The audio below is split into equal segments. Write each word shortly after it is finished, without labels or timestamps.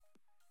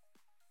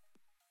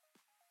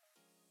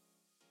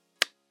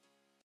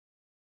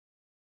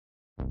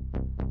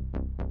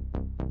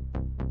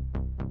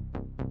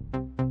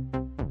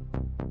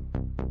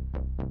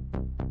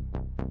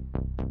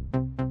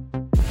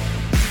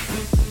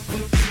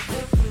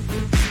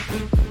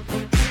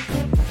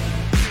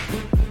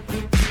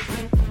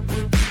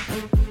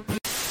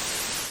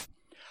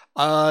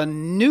A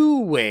new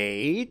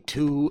way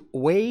to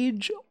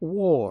wage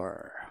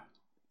war.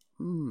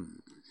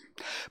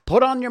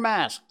 Put on your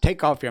mask,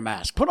 take off your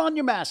mask. Put on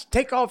your mask,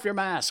 take off your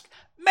mask.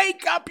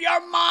 Make up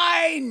your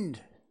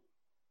mind.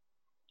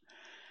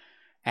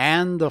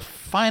 And the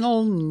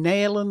final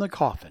nail in the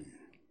coffin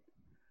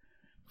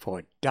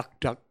for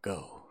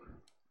DuckDuckGo.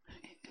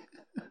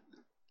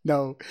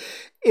 No,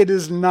 it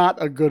is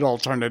not a good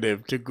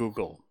alternative to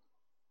Google.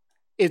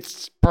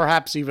 It's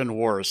perhaps even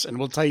worse, and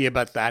we'll tell you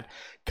about that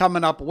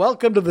coming up.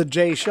 Welcome to the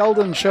Jay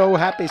Sheldon Show.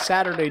 Happy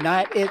Saturday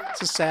night.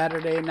 It's a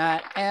Saturday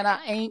night, and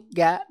I ain't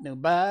got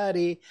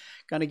nobody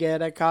gonna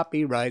get a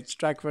copyright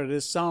strike for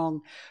this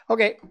song.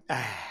 Okay.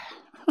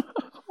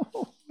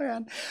 Oh,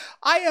 man.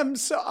 I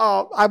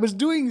was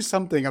doing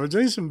something. I was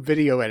doing some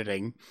video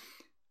editing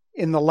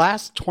in the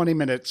last 20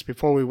 minutes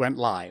before we went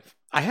live.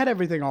 I had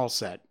everything all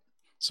set,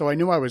 so I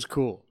knew I was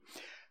cool.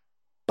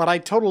 But I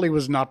totally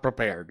was not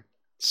prepared.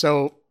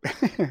 So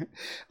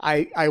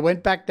I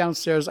went back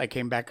downstairs. I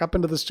came back up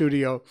into the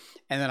studio,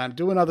 and then I'm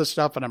doing other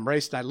stuff, and I'm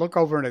racing. I look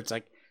over, and it's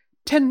like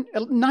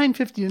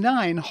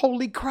 9:59.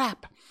 Holy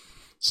crap.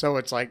 So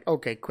it's like,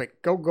 okay,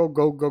 quick.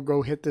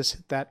 Go. Hit this,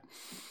 hit that.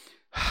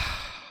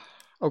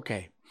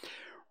 Okay.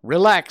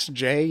 Relax,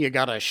 Jay. You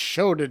got a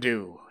show to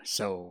do.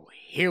 So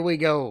here we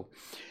go.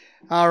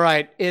 All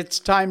right. It's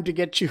time to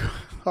get you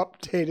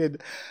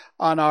updated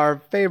on our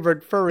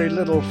favorite furry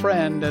little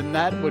friend, and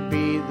that would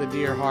be the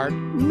dear heart,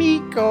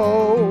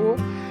 Miko.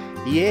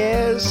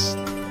 Yes,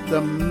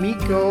 the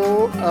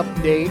Miko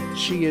update.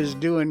 She is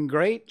doing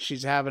great.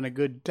 She's having a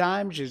good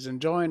time. She's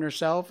enjoying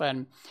herself,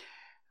 and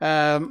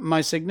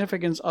my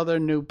significant's other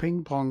new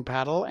ping pong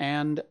paddle,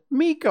 and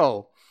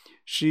Miko.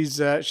 She's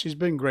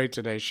been great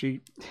today.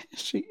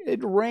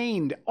 It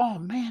rained. Oh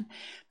man,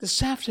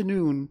 this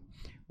afternoon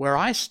where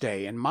I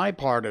stay in my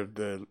part of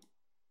the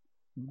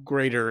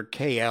greater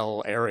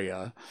KL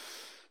area,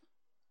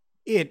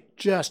 I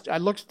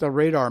looked at the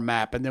radar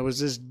map, and there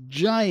was this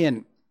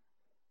giant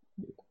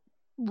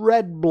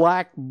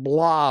red-black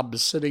blob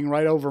sitting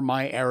right over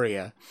my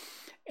area,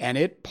 and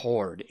it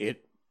poured.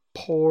 It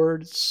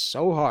poured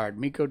so hard.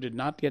 Miko did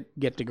not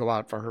get to go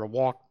out for her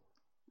walk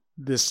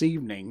this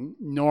evening,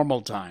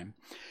 normal time.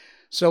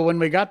 So when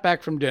we got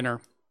back from dinner,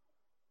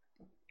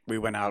 we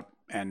went out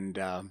and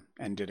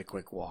did a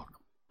quick walk.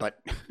 But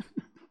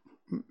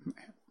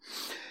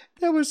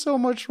there was so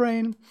much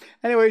rain.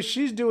 Anyway,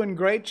 she's doing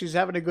great. She's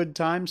having a good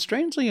time.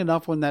 Strangely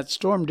enough, when that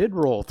storm did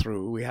roll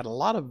through, we had a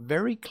lot of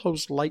very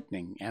close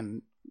lightning,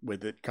 and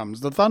with it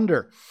comes the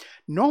thunder.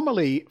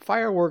 Normally,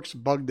 fireworks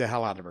bug the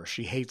hell out of her.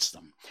 She hates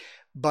them.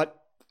 But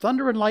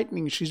thunder and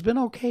lightning, she's been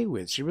okay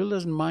with. She really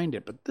doesn't mind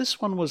it. But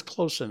this one was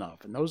close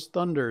enough, and those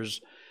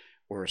thunders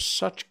were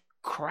such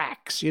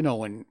cracks. You know,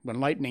 when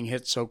lightning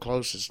hits so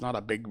close, it's not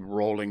a big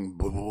rolling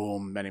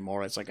boom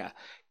anymore. It's like a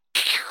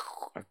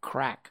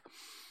crack.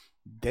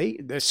 They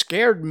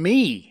scared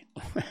me,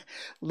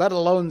 let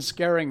alone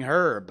scaring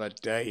her. But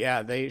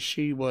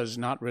she was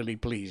not really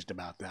pleased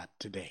about that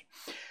today.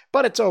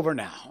 But it's over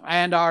now.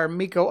 And our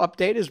Miko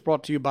update is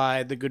brought to you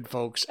by the good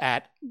folks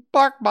at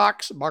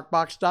BarkBox,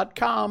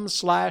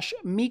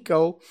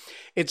 barkbox.com/Miko.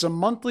 It's a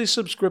monthly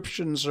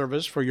subscription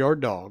service for your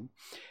dog.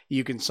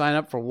 You can sign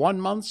up for 1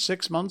 month,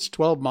 6 months,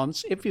 12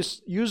 months. If you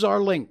use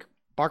our link,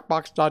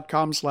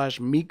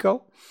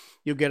 barkbox.com/Miko,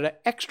 you get an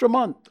extra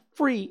month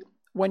free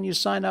when you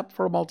sign up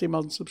for a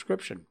multi-month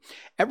subscription.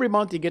 Every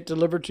month you get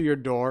delivered to your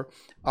door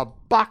a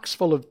box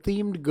full of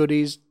themed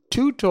goodies,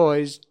 2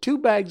 toys, 2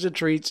 bags of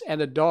treats,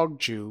 and a dog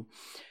chew.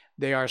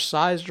 They are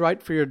sized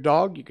right for your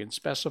dog. You can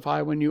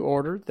specify when you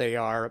order. They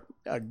are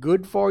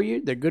good for you.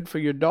 They're good for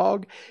your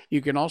dog. You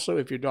can also,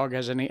 if your dog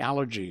has any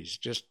allergies,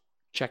 just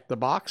check the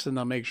box and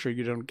they'll make sure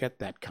you don't get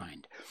that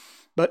kind.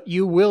 But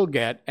you will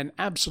get an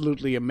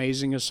absolutely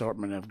amazing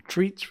assortment of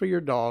treats for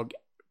your dog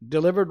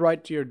delivered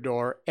right to your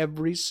door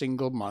every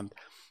single month.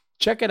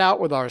 Check it out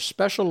with our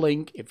special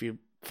link. If you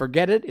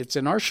forget it, it's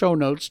in our show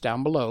notes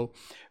down below,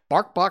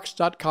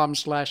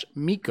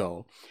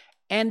 barkbox.com/Miko.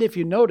 And if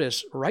you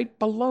notice, right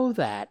below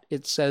that,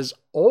 it says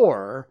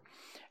or.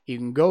 You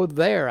can go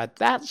there at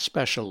that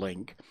special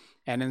link,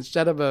 and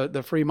instead of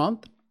the free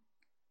month,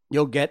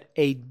 you'll get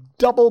a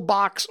double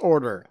box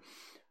order.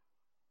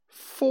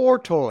 4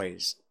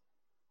 toys.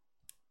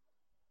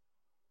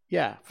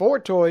 Yeah, 4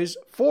 toys,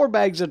 4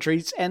 bags of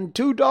treats, and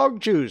 2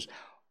 dog chews.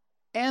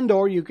 And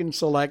or you can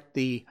select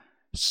the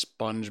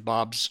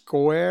SpongeBob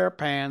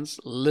SquarePants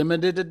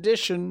limited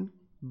edition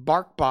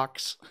Bark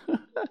Box.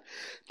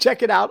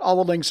 Check it out. All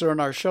the links are in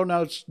our show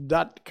notes,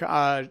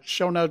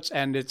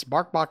 and it's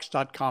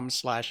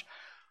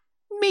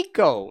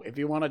barkbox.com/Miko. If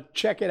you want to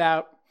check it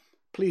out,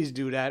 please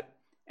do that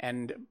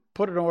and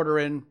put an order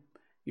in.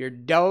 Your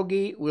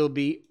doggy will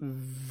be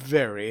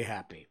very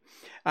happy.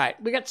 All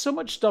right, we got so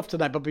much stuff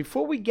tonight, but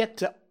before we get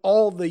to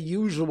all the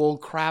usual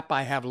crap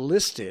I have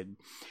listed,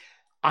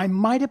 I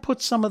might have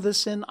put some of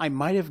this in, I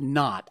might have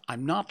not.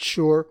 I'm not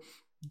sure.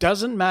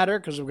 Doesn't matter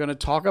because we're going to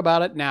talk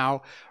about it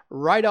now.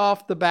 Right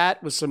off the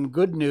bat with some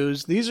good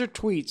news. These are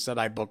tweets that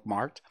I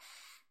bookmarked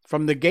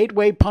from the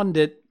Gateway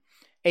Pundit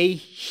A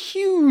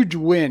huge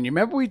win. You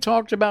remember we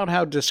talked about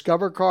how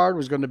Discover Card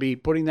was going to be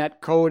putting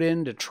that code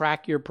in to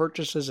track your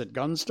purchases at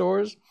gun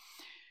stores?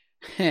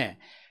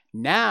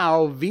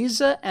 Now,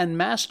 Visa and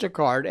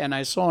MasterCard, and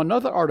I saw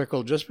another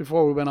article just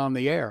before we went on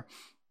the air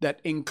that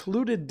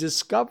included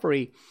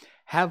Discovery,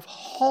 have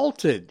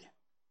halted.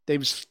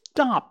 They've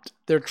stopped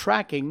their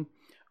tracking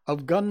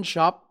of gun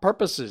shop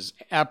purchases,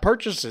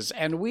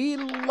 and we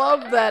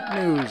love that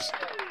news.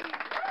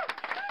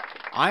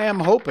 I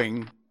am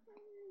hoping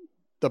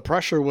the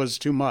pressure was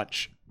too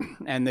much,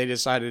 and they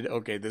decided,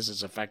 okay, this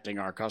is affecting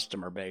our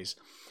customer base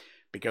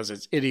because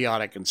it's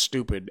idiotic and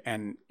stupid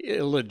and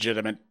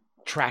illegitimate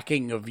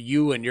tracking of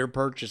you and your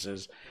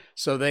purchases.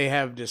 So they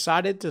have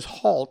decided to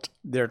halt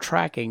their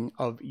tracking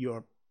of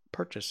your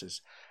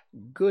purchases.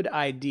 Good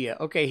idea.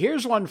 Okay,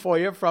 here's one for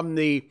you from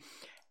the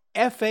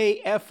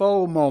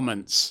FAFO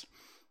moments.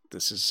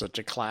 This is such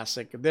a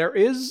classic. There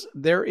is,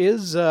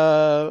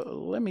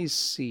 let me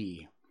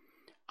see.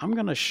 I'm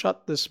going to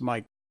shut this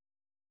mic.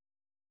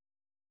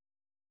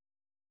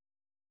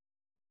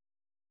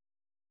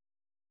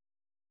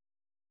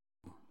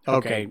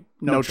 Okay,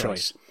 no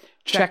choice.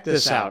 Check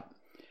this out.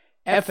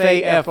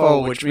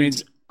 FAFO, which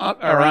means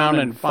up, around,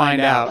 and find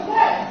out.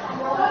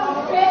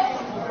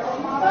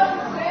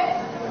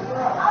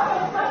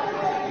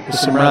 There's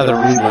some rather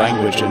rude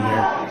language in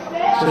here.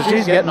 So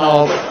she's getting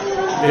all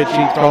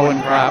bitchy, throwing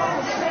crap.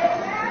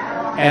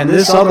 And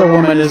this other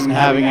woman isn't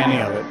having any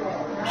of it.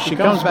 She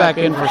comes back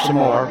in for some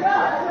more.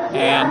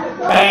 And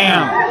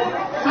bam!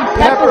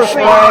 Pepper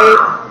spray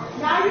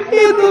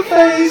in the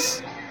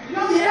face.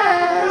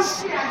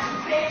 Yes!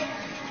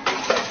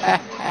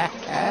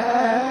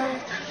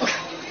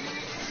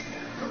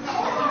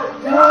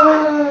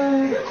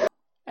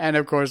 And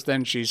of course,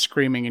 then she's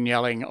screaming and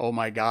yelling, "Oh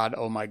my God,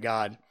 oh my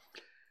God."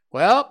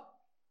 Well,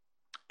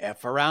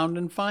 F around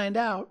and find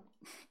out.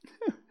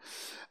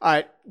 All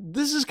right,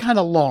 this is kind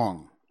of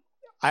long.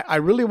 I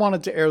really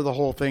wanted to air the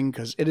whole thing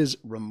because it is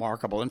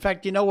remarkable. In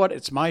fact, you know what?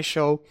 It's my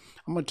show.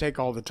 I'm going to take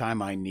all the time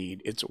I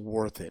need. It's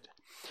worth it.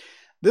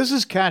 This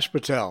is Kash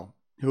Patel,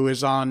 who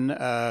is on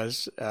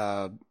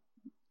the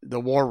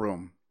War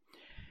Room.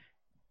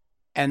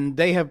 And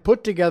they have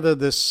put together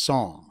this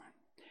song.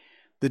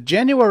 The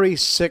January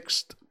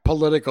 6th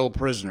political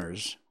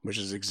prisoners, which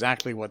is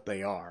exactly what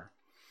they are,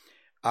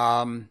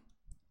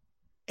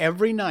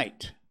 every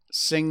night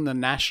sing the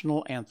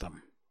national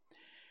anthem.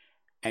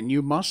 And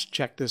you must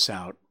check this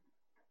out.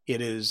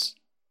 It is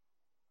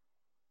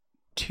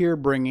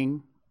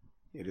tear-bringing.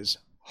 It is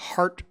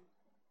heart-breaking.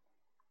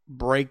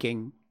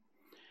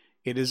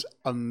 It is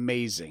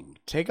amazing.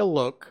 Take a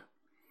look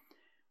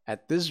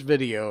at this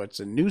video.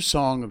 It's a new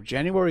song of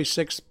January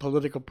 6th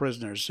political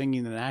prisoners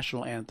singing the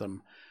national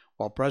anthem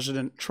while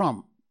President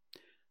Trump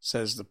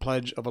says the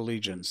Pledge of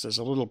Allegiance. There's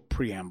a little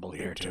preamble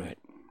here to it.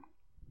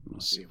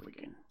 Let's see if we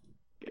can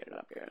get it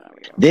up here.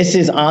 This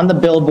is on the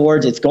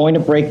billboards. It's going to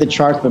break the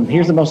charts. But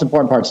here's the most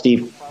important part,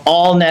 Steve.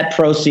 All net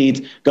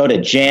proceeds go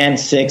to Jan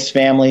 6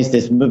 families.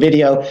 This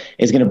video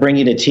is going to bring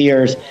you to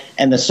tears.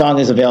 And the song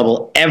is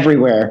available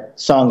everywhere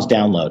songs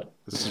download.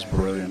 This is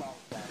brilliant.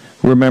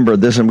 Remember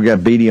this, and we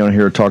got Beatty on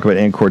here to talk about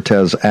Ann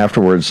Cortez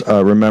afterwards.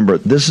 Remember,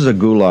 this is a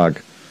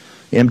gulag.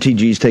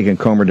 MTG's taking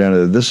Comer down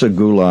there. This is a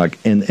gulag.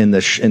 In the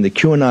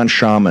QAnon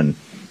shaman,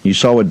 you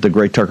saw what the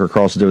great Tucker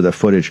Carlson did with that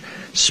footage,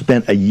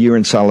 spent a year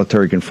in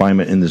solitary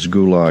confinement in this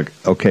gulag.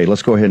 Okay,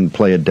 let's go ahead and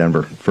play it,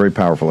 Denver. Very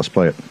powerful. Let's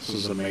play it. This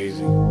is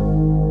amazing.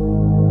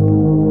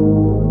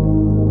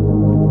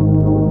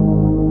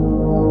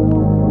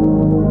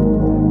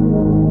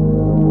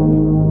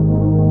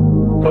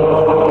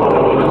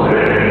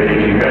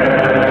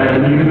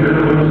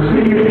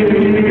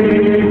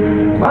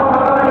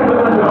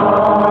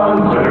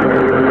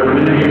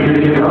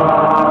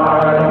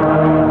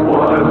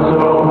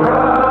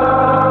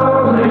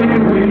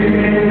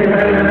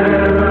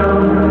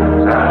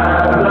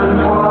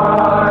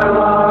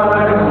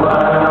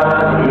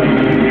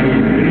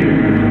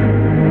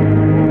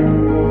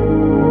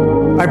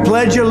 I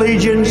pledge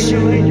allegiance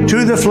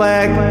to the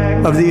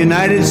flag of the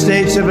United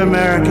States of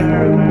America.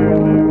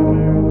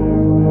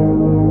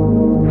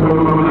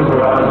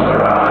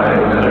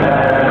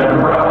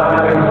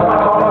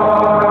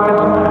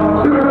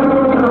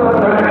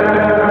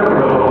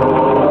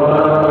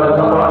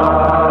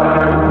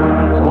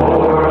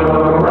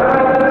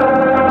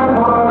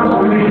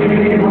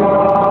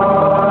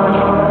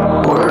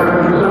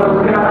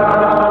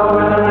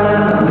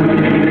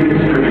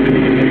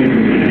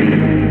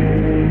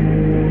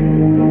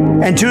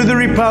 And to the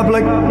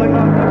republic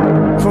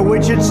for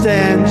which it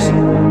stands,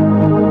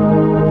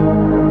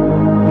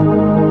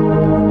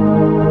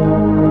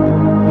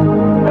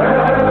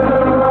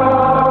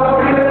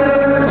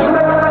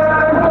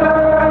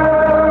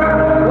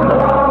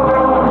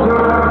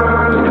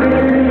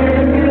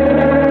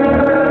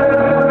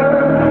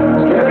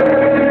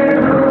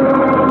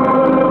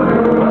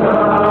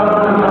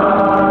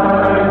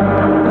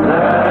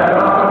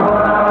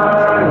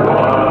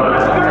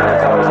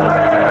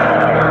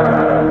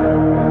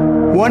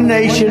 one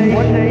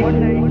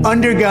nation,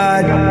 under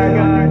God,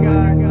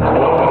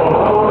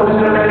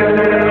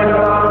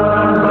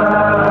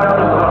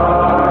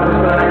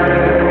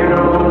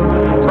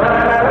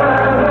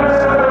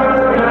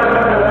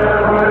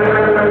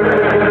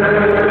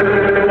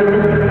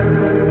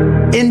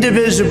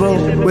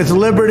 indivisible, with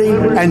liberty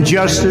and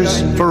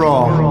justice for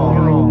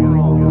all.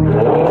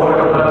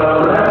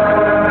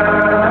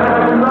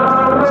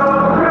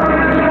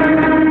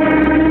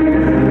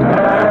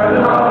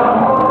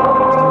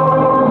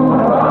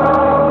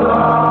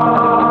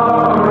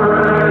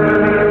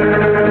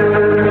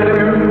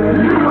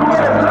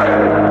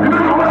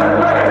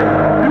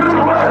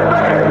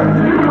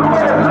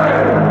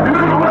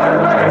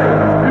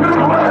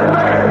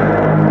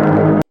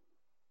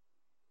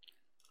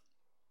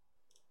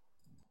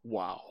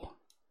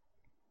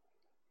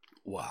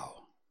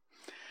 Wow.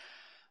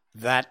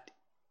 That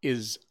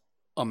is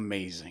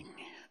amazing.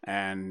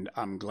 And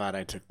I'm glad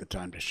I took the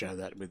time to share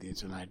that with you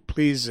tonight.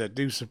 Please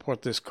do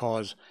support this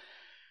cause.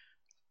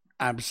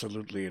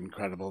 Absolutely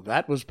incredible.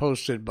 That was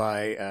posted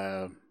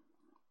by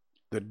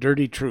The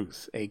Dirty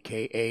Truth,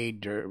 a.k.a.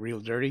 Real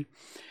Dirty.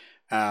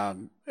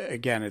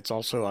 Again, it's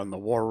also on the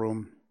War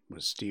Room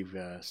with Steve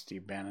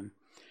Bannon.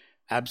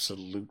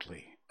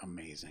 Absolutely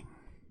amazing.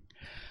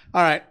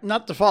 All right,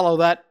 not to follow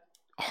that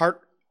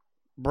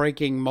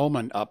heartbreaking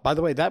moment up. By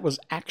the way, that was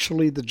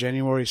actually the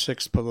January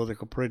 6th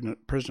political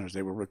prisoners.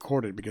 They were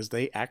recorded because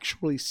they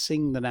actually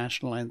sing the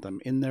national anthem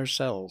in their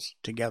cells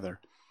together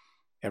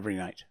every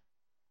night.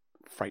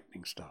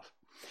 Frightening stuff.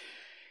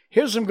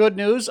 Here's some good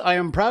news. I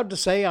am proud to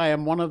say I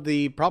am one of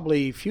the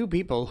probably few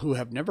people who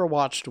have never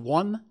watched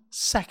 1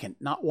 second,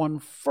 not one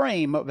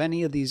frame of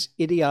any of these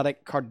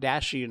idiotic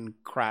Kardashian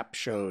crap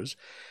shows.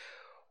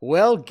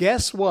 Well,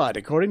 guess what?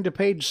 According to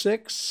Page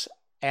 6,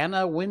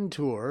 Anna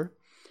Wintour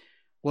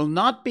will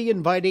not be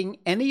inviting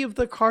any of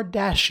the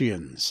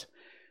Kardashians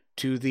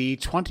to the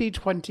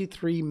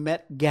 2023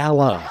 Met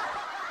Gala.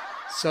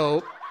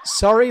 So,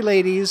 sorry,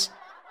 ladies,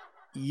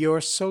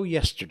 you're so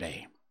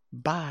yesterday.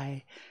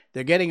 Bye.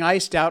 They're getting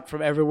iced out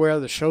from everywhere.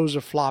 The shows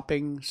are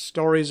flopping.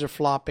 Stories are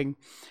flopping.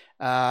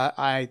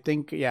 I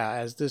think, yeah,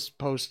 as this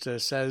post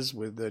says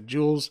with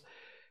Jules,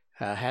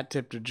 hat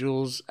tip to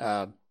Jules,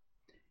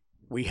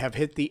 we have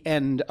hit the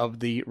end of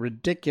the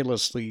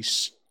ridiculously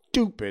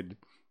stupid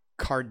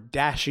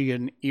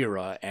Kardashian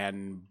era,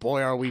 and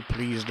boy, are we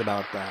pleased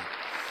about that.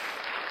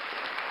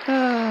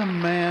 Oh,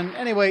 man.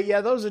 Anyway,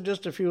 yeah, those are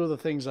just a few of the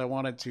things I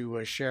wanted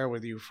to share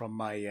with you from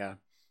my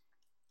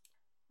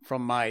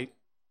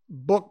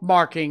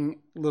bookmarking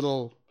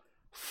little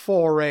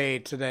foray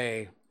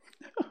today.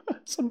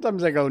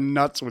 Sometimes I go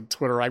nuts with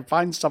Twitter. I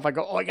find stuff, I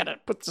go, oh, I got to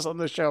put this on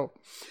the show.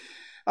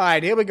 All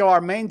right, here we go.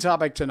 Our main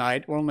topic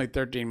tonight. We're only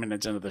 13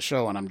 minutes into the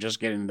show, and I'm just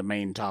getting to the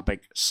main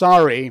topic.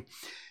 Sorry.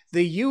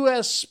 The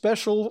U.S.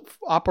 Special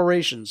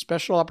Operations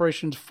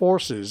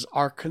Forces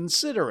are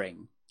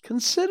considering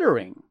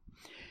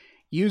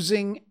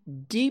using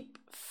deep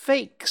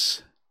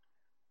fakes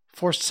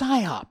for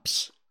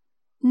PSYOPs.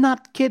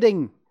 Not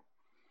kidding.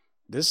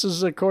 This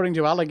is according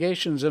to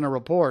allegations in a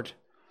report.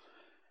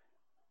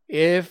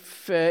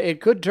 If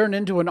it could turn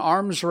into an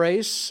arms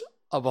race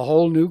of a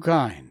whole new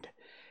kind.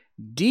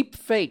 Deep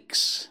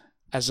fakes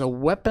as a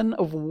weapon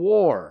of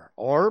war,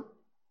 or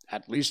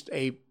at least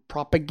a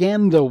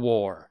propaganda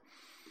war.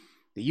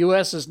 The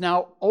U.S. is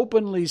now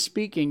openly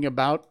speaking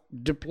about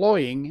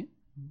deploying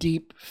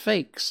deep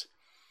fakes.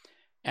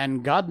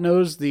 And God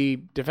knows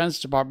the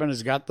Defense Department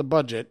has got the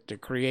budget to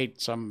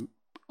create some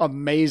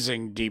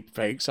amazing deep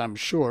fakes, I'm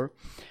sure.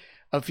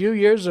 A few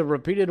years of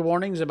repeated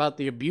warnings about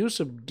the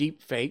abuse of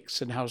deep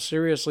fakes and how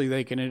seriously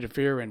they can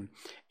interfere in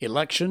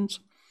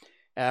elections,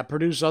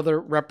 produce other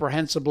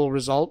reprehensible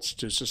results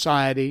to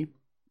society,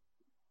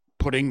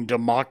 putting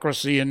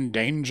democracy in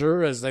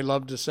danger, as they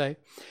love to say.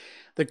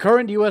 The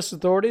current U.S.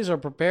 authorities are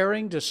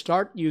preparing to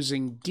start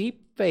using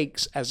deep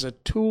fakes as a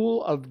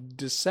tool of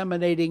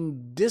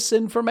disseminating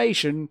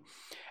disinformation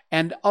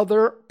and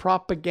other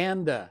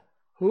propaganda.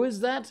 Who is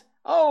that?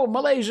 Oh,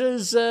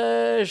 Malaysia's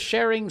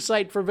sharing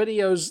site for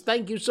videos.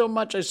 Thank you so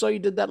much. I saw you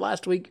did that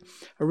last week.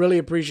 I really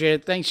appreciate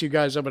it. Thanks, you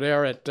guys over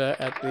there at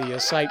the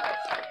site.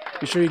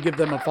 Be sure you give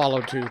them a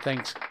follow, too.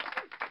 Thanks.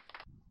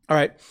 All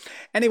right.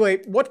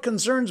 Anyway, what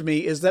concerns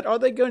me is that are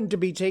they going to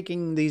be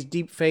taking these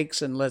deep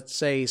fakes and, let's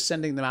say,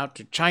 sending them out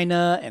to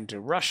China and to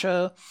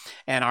Russia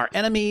and our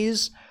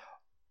enemies,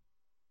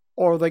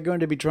 or are they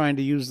going to be trying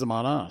to use them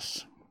on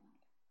us?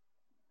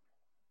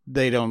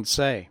 They don't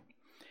say.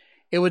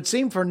 It would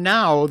seem for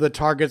now the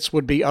targets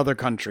would be other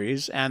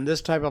countries, and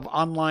this type of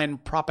online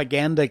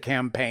propaganda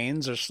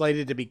campaigns are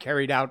slated to be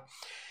carried out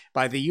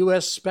by the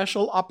U.S.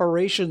 Special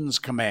Operations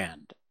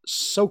Command,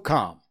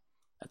 SOCOM.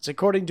 That's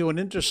according to an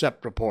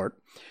Intercept report,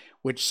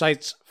 which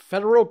cites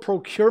federal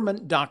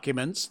procurement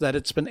documents that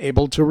it's been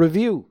able to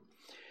review.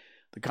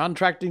 The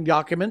contracting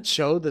documents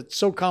show that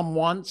SOCOM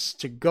wants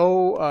to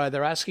go,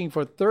 they're asking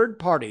for third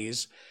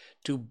parties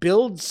to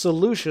build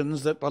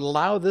solutions that would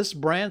allow this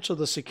branch of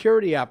the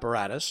security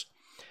apparatus,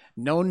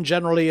 known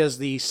generally as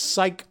the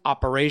psych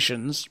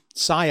operations,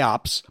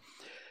 PSYOPs,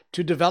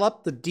 to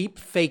develop the deep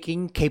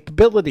faking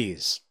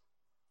capabilities.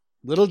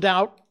 Little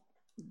doubt,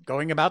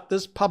 going about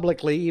this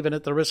publicly, even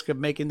at the risk of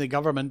making the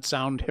government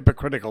sound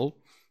hypocritical,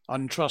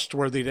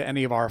 untrustworthy to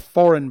any of our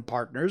foreign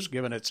partners,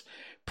 given its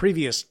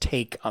previous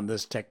take on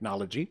this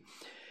technology.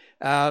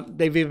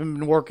 They've even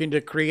been working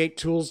to create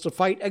tools to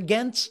fight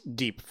against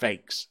deep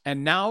fakes.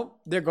 And now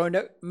they're going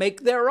to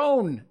make their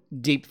own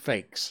deep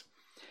fakes.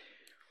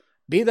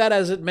 Be that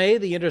as it may,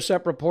 The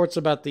Intercept reports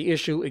about the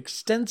issue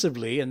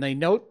extensively, and they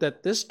note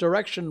that this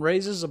direction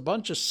raises a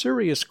bunch of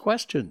serious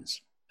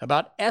questions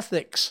about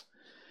ethics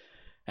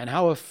and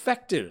how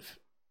effective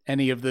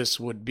any of this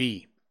would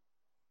be.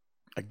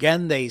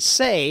 Again, they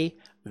say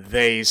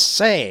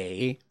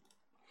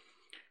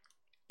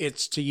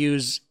it's to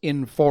use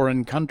in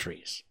foreign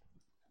countries.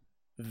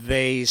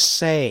 They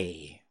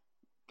say.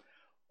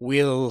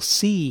 We'll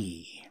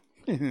see.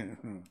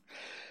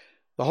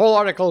 The whole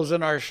article is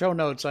in our show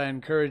notes. I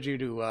encourage you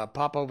to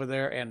pop over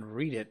there and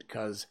read it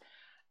because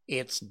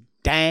it's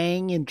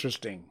dang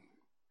interesting.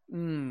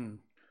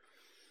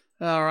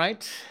 All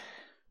right.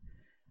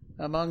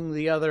 Among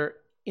the other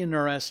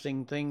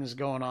interesting things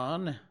going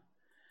on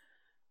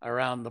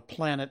around the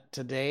planet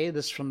today,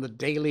 this from the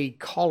Daily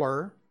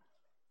Caller.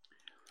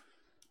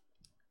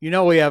 You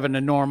know we have an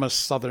enormous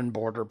southern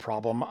border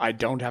problem. I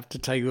don't have to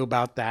tell you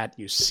about that.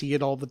 You see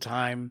it all the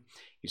time.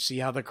 You see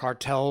how the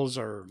cartels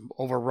are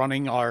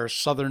overrunning our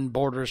southern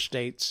border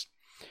states.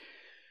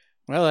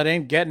 Well, it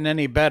ain't getting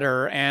any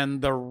better,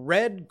 and the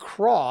Red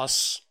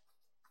Cross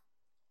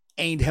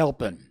ain't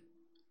helping.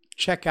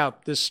 Check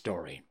out this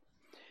story.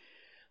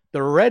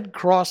 The Red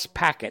Cross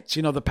packets,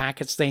 you know, the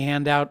packets they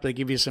hand out, they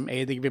give you some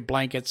aid, they give you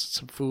blankets,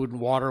 some food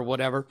and water,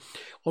 whatever.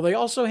 Well, they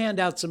also hand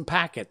out some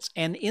packets,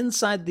 and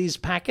inside these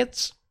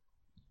packets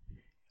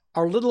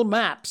are little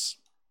maps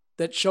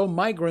that show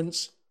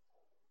migrants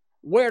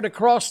where to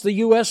cross the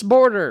U.S.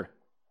 border.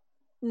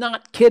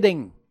 Not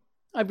kidding.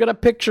 I've got a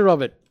picture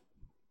of it.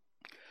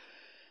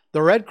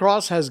 The Red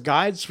Cross has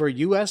guides for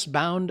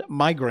U.S.-bound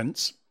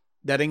migrants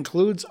that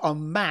includes a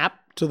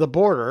map to the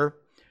border,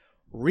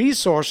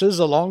 resources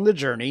along the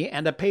journey,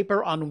 and a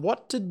paper on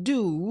what to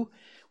do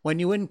when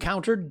you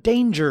encounter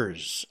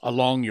dangers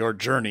along your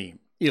journey,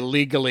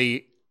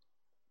 illegally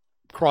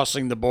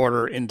crossing the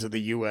border into the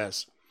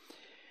U.S.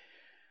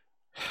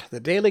 The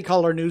Daily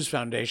Caller News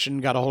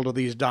Foundation got a hold of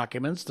these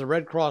documents. The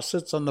Red Cross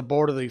sits on the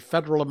board of the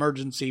Federal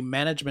Emergency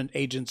Management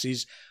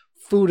Agency's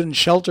Food and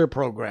Shelter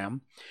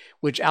Program,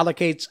 which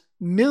allocates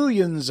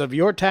millions of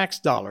your tax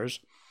dollars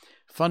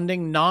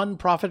funding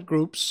nonprofit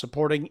groups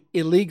supporting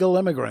illegal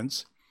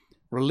immigrants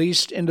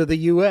released into the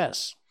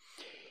U.S.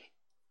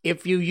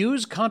 If you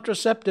use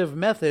contraceptive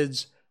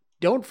methods,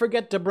 don't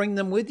forget to bring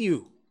them with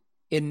you.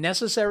 In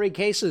necessary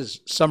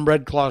cases, some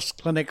Red Cross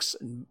clinics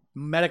and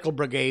medical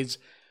brigades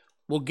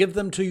will give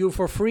them to you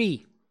for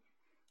free.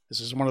 This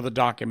is one of the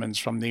documents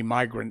from the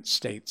migrant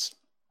states.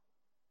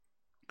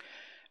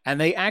 And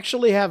they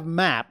actually have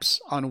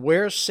maps on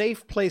where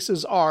safe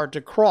places are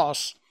to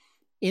cross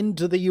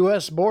into the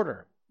U.S.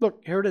 border.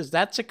 Look, here it is.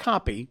 That's a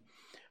copy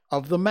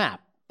of the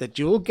map that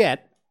you will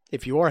get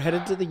if you are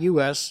headed to the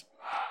U.S.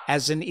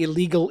 as an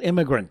illegal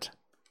immigrant.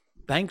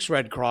 Thanks,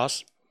 Red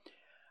Cross.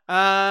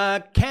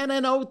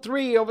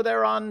 Canon03 over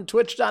there on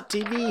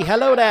twitch.tv.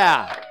 Hello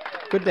there.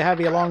 Good to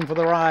have you along for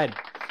the ride.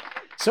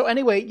 So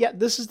anyway, yeah,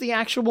 this is the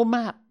actual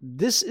map.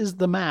 This is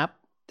the map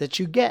that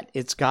you get.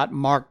 It's got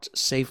marked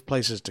safe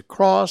places to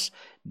cross,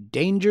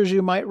 dangers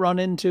you might run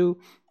into,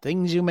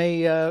 things you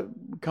may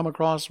come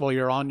across while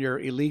you're on your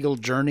illegal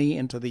journey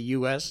into the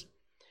U.S.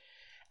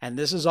 And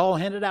this is all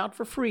handed out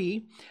for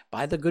free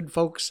by the good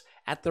folks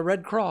at the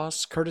Red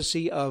Cross,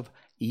 courtesy of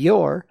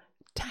your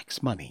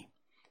tax money.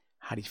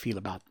 How do you feel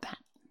about that?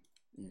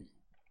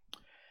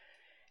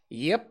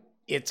 Yep.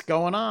 It's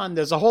going on.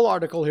 There's a whole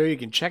article here. You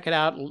can check it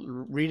out,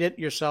 read it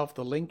yourself.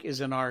 The link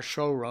is in our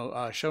show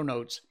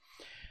notes.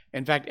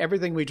 In fact,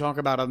 everything we talk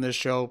about on this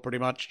show, pretty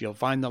much, you'll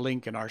find the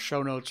link in our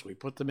show notes. We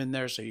put them in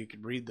there so you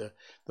can read the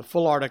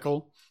full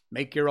article,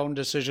 make your own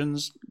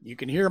decisions. You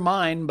can hear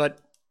mine, but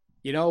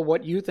you know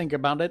what you think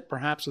about it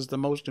perhaps is the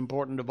most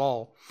important of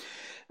all,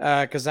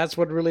 because that's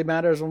what really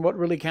matters and what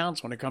really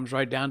counts when it comes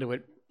right down to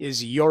it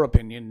is your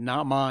opinion,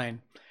 not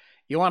mine.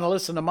 You want to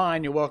listen to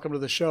mine, you're welcome to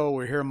the show.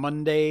 We're here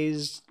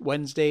Mondays,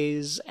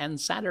 Wednesdays,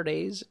 and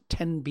Saturdays,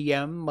 10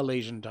 p.m.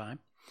 Malaysian time,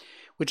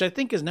 which I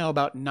think is now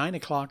about 9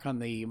 o'clock on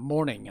the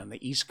morning on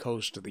the east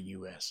coast of the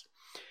U.S.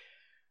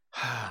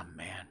 Ah,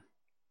 man.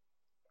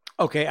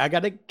 Okay, I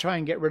got to try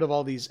and get rid of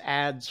all these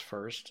ads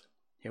first.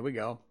 Here we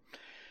go.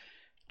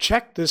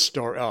 Check this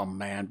story. Oh,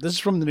 man. This is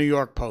from the New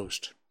York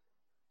Post.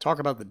 Talk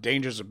about the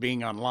dangers of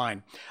being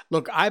online.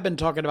 Look, I've been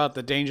talking about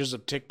the dangers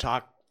of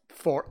TikTok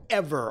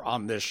forever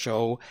on this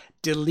show.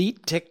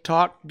 Delete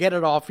TikTok. Get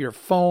it off your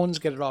phones.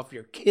 Get it off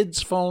your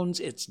kids' phones.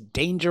 It's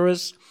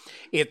dangerous.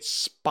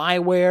 It's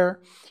spyware.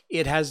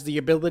 It has the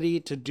ability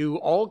to do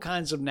all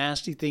kinds of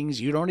nasty things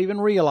you don't even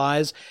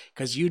realize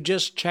because you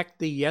just check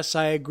the yes,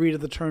 I agree to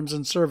the terms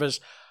and service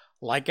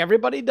like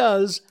everybody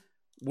does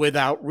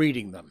without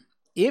reading them.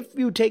 If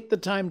you take the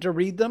time to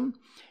read them,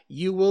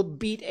 you will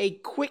beat a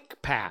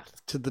quick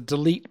path to the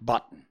delete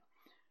button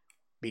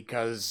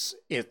because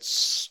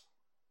it's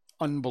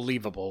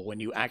unbelievable when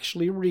you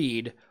actually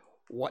read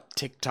what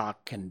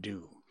TikTok can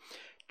do.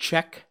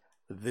 Check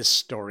this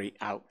story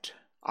out.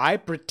 I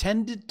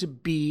pretended to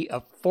be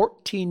a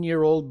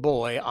 14-year-old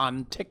boy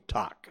on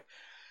TikTok,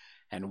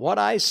 and what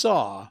I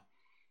saw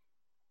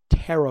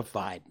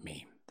terrified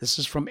me. This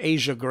is from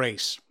Asia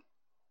Grace.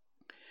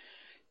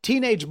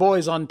 Teenage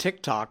boys on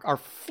TikTok are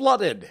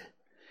flooded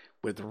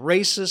with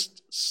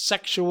racist,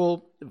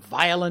 sexual,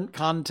 violent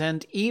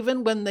content,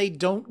 even when they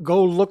don't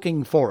go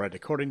looking for it,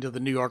 according to the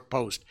New York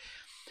Post.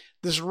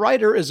 This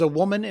writer is a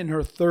woman in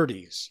her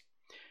 30s.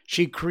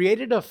 She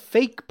created a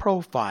fake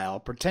profile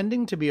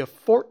pretending to be a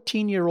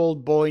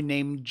 14-year-old boy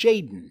named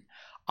Jaden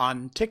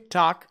on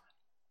TikTok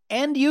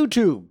and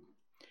YouTube.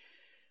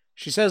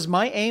 She says,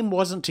 my aim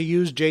wasn't to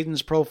use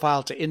Jaden's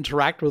profile to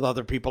interact with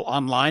other people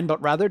online,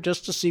 but rather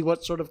just to see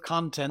what sort of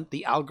content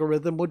the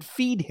algorithm would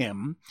feed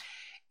him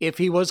if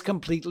he was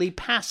completely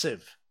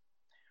passive.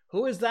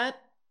 Who is that?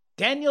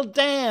 Daniel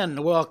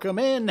Dan, welcome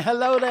in.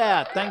 Hello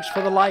there. Thanks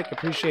for the like.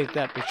 Appreciate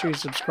that. Be sure you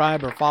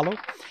subscribe or follow.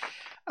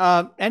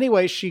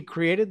 Anyway, she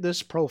created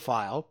this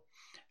profile.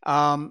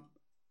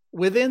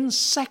 Within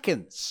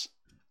seconds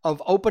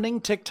of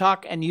opening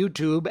TikTok and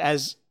YouTube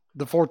as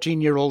the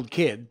 14-year-old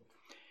kid,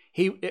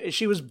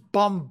 she was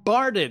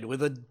bombarded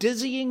with a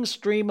dizzying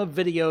stream of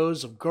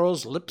videos of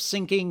girls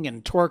lip-syncing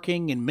and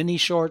twerking in mini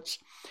shorts.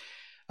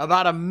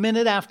 About a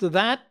minute after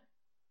that,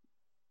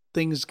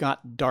 things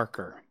got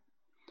darker.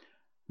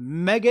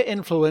 Mega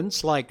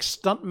influence like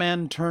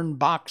stuntman turned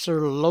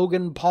boxer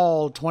Logan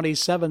Paul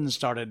 27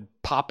 started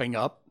popping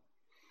up.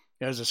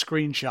 There's a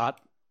screenshot.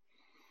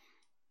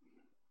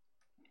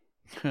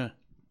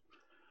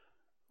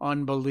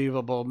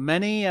 Unbelievable.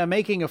 Many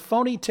making a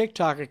phony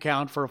TikTok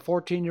account for a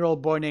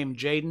 14-year-old boy named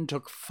Jaden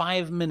took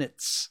 5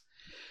 minutes.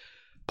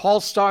 Paul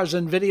stars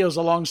in videos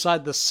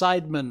alongside the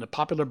Sidemen, a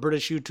popular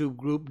British YouTube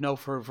group known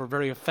for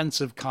very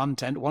offensive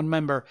content. One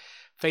member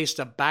faced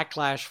a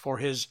backlash for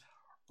his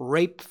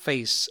rape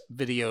face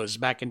videos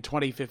back in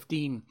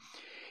 2015.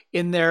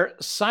 In their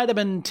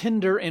Sidemen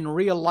Tinder in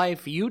Real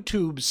Life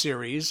YouTube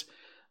series,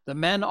 the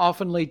men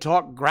often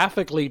talk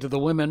graphically to the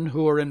women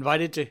who are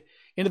invited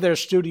into their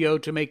studio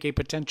to make a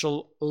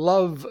potential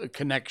love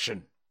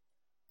connection.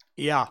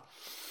 Yeah.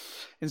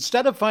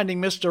 Instead of finding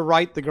Mr.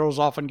 Right, the girls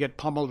often get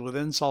pummeled with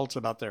insults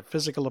about their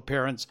physical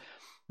appearance.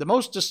 The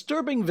most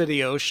disturbing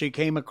video she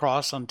came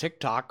across on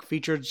TikTok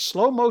featured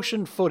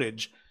slow-motion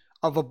footage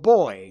of a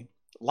boy,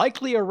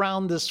 likely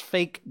around this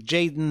fake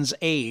Jaden's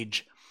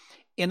age,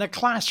 in a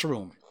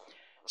classroom,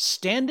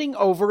 standing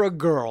over a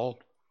girl,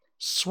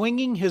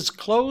 swinging his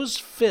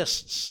closed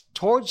fists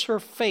towards her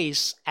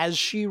face as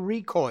she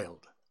recoiled.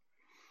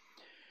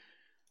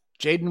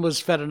 Jaden was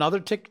fed another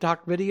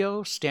TikTok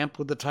video stamped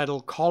with the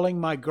title, Calling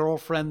My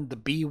Girlfriend the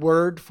B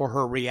Word, for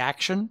her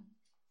reaction,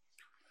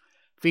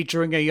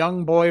 featuring a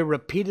young boy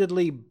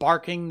repeatedly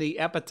barking the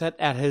epithet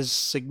at his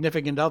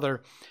significant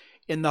other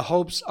in the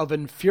hopes of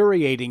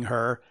infuriating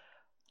her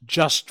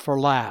just for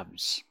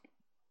laughs.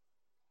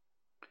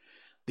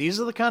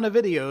 These are the kind of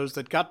videos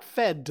that got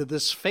fed to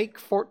this fake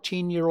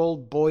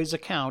 14-year-old boy's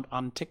account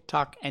on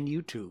TikTok and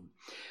YouTube.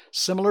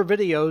 Similar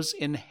videos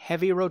in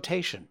heavy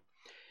rotation.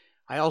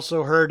 I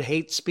also heard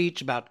hate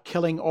speech about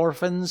killing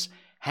orphans,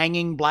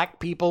 hanging black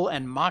people,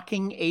 and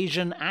mocking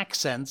Asian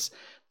accents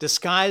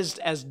disguised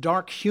as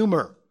dark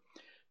humor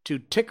to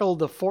tickle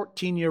the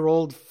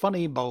 14-year-old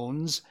funny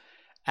bones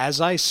as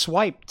I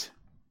swiped.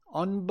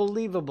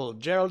 Unbelievable.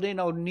 Geraldine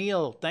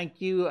O'Neill, thank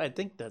you. I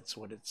think that's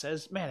what it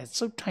says. Man, it's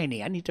so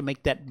tiny. I need to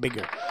make that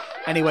bigger.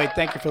 Anyway,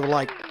 thank you for the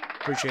like.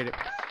 Appreciate it.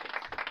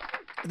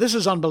 This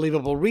is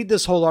unbelievable. Read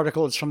this whole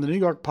article. It's from the New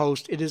York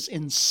Post. It is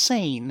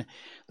insane,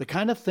 the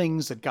kind of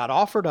things that got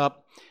offered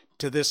up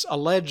to this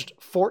alleged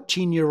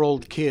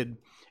 14-year-old kid.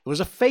 It was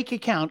a fake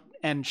account,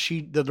 and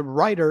the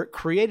writer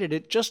created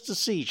it just to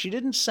see. She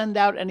didn't send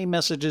out any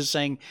messages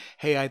saying,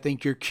 hey, I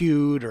think you're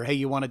cute, or hey,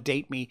 you want to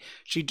date me.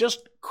 She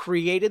just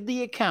created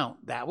the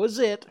account. That was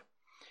it.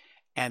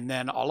 And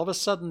then all of a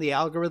sudden, the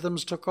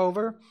algorithms took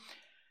over,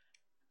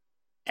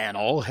 and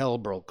all hell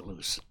broke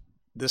loose.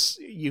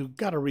 You've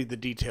got to read the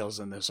details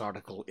in this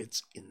article.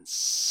 It's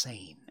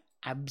insane.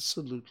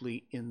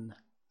 Absolutely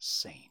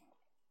insane.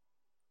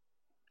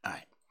 All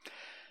right.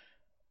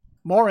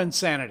 More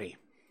insanity.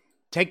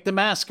 Take the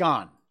mask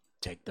on.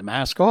 Take the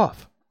mask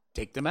off.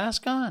 Take the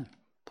mask on.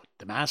 Put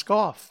the mask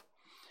off.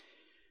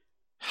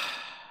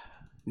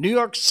 New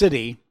York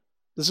City.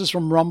 This is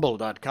from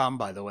Rumble.com,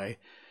 by the way.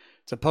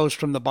 It's a post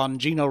from the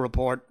Bongino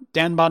Report.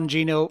 Dan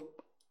Bongino,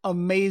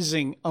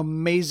 amazing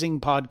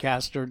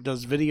podcaster,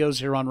 does videos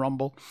here on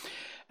Rumble.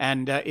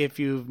 And if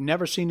you've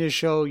never seen his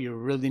show, you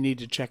really need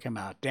to check him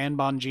out. Dan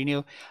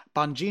Bongino,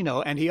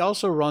 and he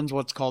also runs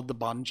what's called the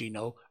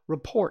Bongino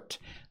Report.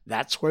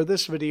 That's where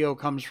this video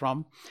comes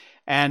from.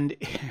 And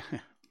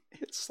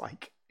it's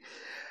like,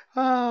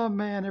 oh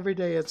man, every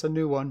day it's a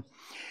new one.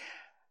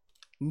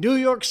 New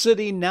York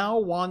City now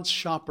wants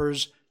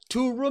shoppers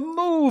to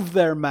remove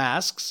their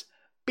masks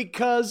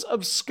because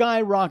of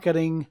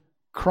skyrocketing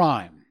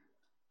crime.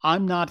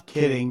 I'm not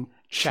kidding.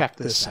 Check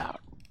this out.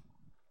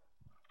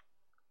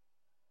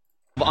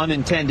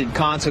 Unintended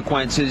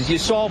consequences. You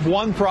solve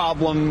one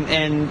problem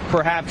and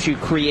perhaps you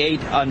create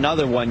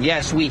another one.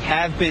 Yes, we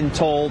have been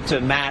told to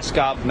mask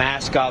up,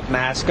 mask up,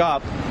 mask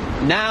up.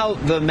 Now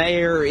the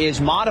mayor is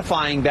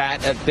modifying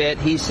that a bit.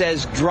 He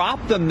says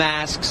drop the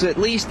masks, at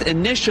least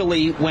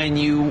initially when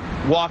you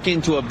walk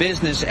into a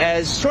business,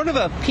 as sort of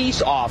a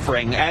peace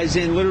offering, as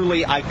in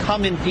literally, I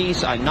come in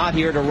peace. I'm not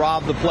here to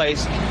rob the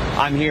place.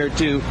 I'm here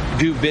to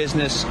do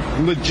business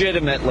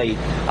legitimately.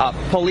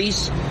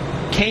 Police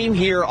came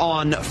here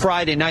on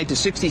Friday night. The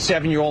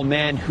 67-year-old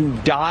man who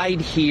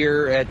died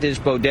here at this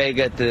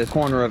bodega at the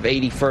corner of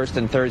 81st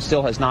and 3rd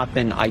still has not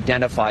been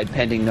identified,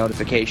 pending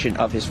notification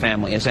of his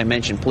family. As I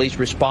mentioned, police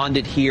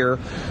responded here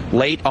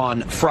late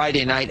on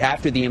Friday night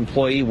after the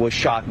employee was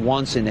shot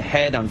once in the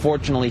head.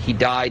 Unfortunately, he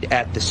died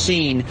at the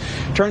scene.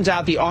 Turns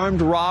out the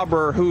armed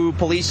robber who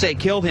police say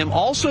killed him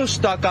also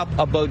stuck up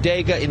a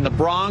bodega in the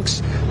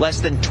Bronx less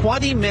than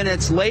 20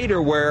 minutes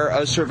later, where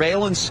a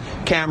surveillance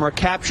camera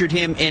captured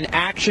him in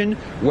action,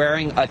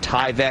 wearing a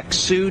Tyvek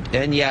suit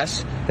and,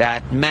 yes,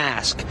 that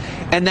mask.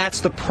 And that's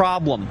the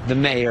problem, the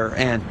mayor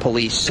and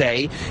police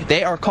say.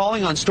 They are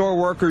calling on store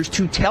workers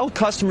to tell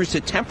customers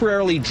to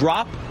temporarily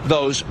drop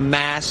those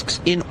masks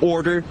in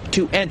order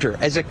to enter,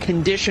 as a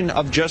condition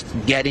of just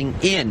getting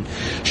in.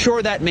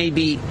 Sure, that may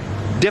be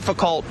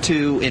difficult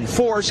to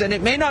enforce, and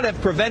it may not have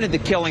prevented the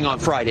killing on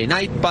Friday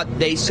night, but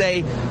they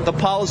say the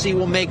policy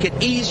will make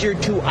it easier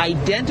to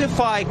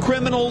identify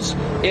criminals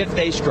if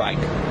they strike.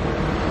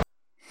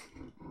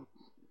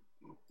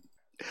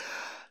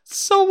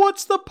 So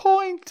what's the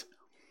point?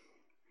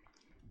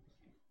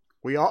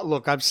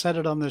 Look, I've said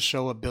it on this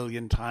show a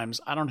billion times.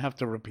 I don't have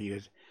to repeat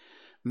it.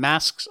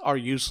 Masks are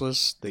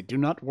useless. They do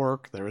not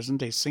work. There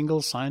isn't a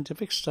single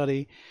scientific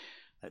study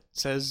that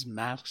says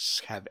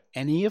masks have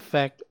any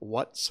effect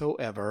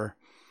whatsoever.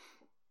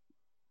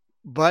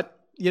 But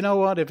you know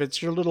what? If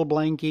it's your little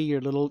blankie,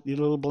 your little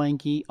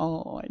blankie,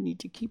 oh, I need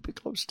to keep it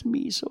close to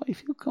me so I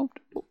feel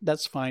comfortable.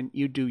 That's fine.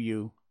 You do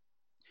you.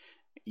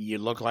 You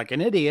look like an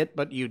idiot,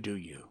 but you do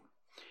you.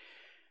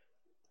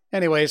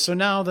 Anyway, so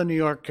now the New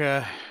York,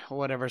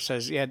 whatever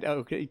says, yeah,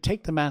 okay,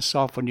 take the masks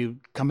off when you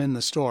come in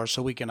the store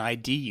so we can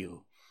ID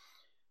you.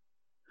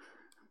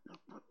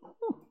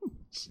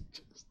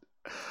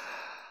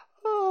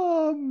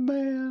 Oh,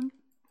 man.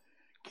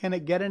 Can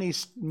it get any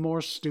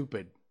more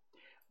stupid?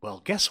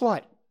 Well, guess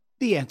what?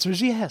 The answer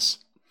is yes.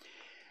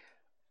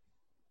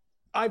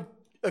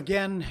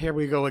 Here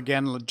we go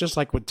again, just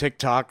like with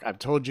TikTok, I've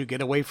told you,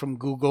 get away from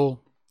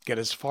Google. Get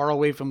as far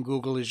away from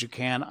Google as you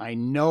can. I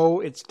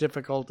know it's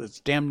difficult. It's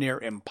damn near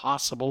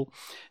impossible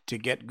to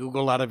get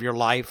Google out of your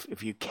life.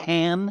 If you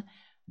can,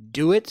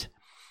 do it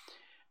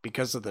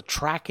because of the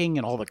tracking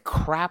and all the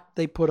crap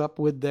they put up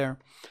with there.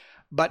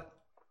 But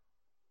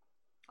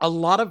a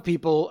lot of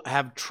people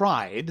have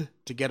tried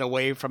to get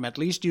away from at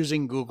least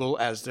using Google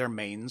as their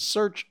main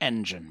search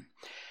engine.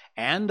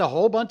 And a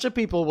whole bunch of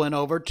people went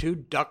over to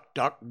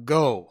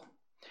DuckDuckGo.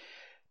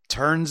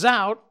 Turns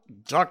out,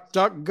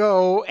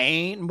 DuckDuckGo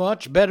ain't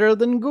much better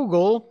than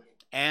Google,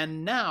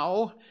 and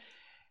now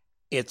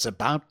it's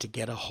about to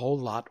get a whole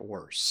lot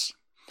worse.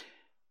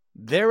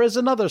 There is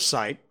another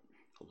site,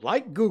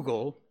 like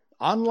Google,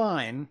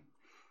 online,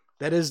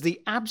 that is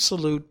the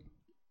absolute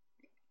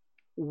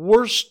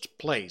worst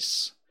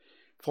place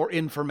for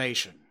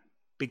information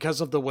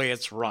because of the way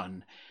it's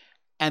run,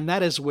 and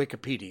that is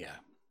Wikipedia.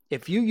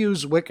 If you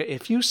use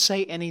if you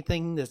say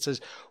anything that says,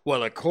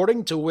 well,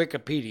 according to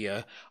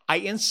Wikipedia, I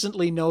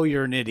instantly know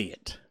you're an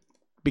idiot.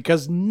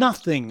 Because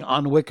nothing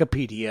on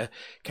Wikipedia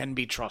can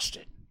be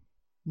trusted.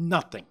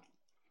 Nothing.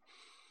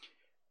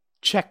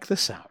 Check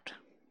this out.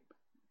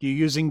 You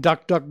using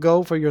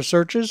DuckDuckGo for your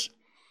searches?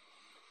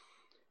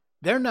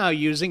 They're now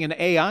using an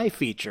AI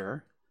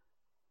feature,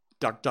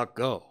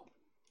 DuckDuckGo,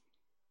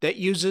 that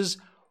uses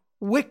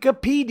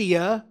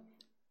Wikipedia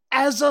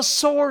as a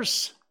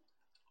source.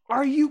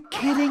 Are you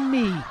kidding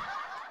me?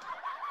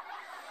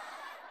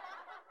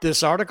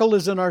 This article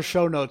is in our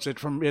show notes.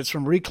 It's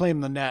from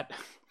Reclaim the Net.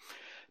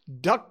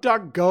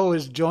 DuckDuckGo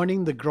is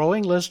joining the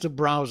growing list of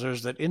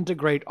browsers that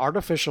integrate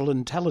artificial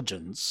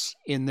intelligence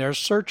in their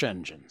search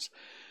engines.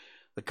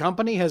 The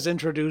company has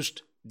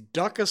introduced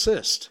Duck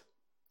Assist,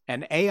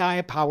 an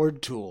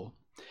AI-powered tool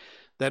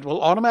that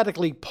will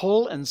automatically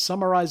pull and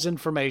summarize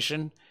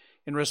information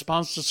in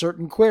response to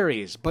certain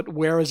queries. But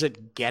where is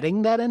it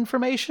getting that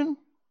information?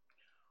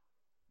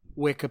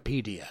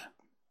 Wikipedia.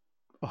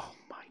 Oh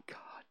my God.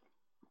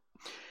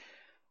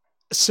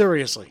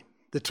 Seriously,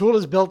 the tool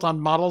is built on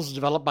models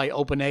developed by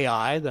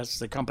OpenAI, that's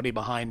the company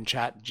behind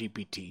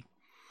ChatGPT.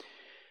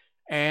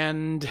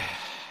 And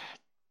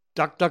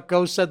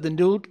DuckDuckGo said the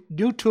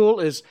new tool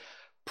is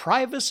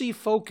privacy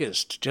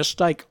focused, just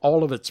like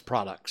all of its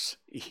products.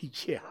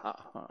 Yeah,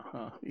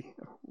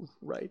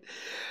 right.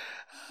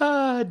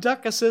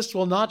 Duck Assist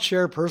will not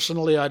share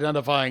personally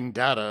identifying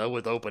data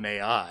with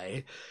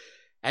OpenAI,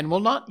 and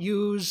will not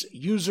use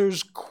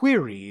users'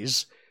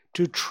 queries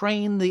to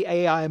train the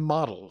AI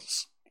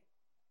models.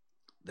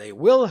 They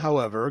will,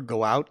 however,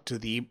 go out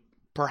to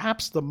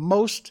perhaps the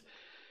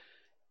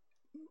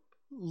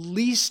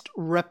least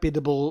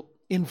reputable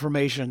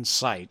information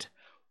site,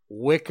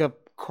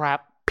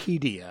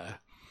 Wikipedia,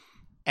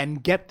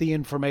 and get the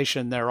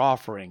information they're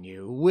offering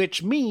you,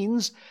 which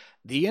means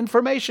the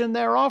information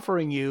they're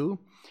offering you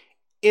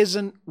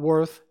isn't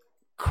worth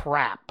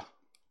crap.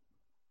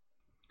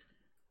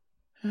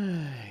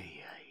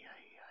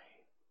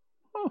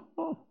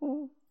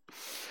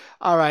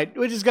 All right,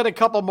 we just got a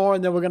couple more,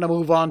 and then we're going to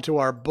move on to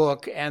our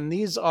book. And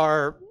these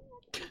are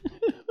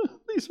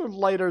these are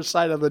lighter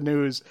side of the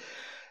news.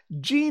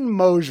 Gene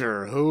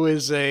Mosier, who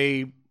is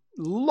a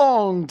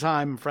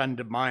longtime friend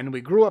of mine, we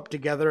grew up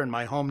together in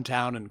my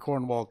hometown in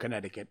Cornwall,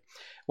 Connecticut.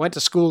 Went to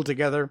school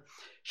together.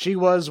 She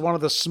was one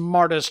of the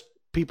smartest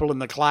people in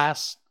the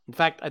class. In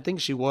fact, I think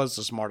she was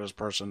the smartest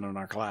person in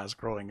our class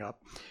growing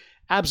up.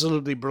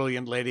 Absolutely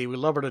brilliant lady. We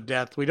love her to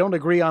death. We don't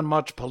agree on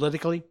much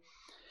politically,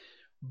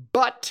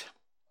 but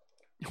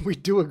we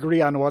do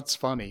agree on what's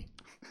funny.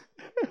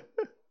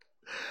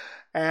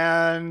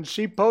 And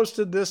she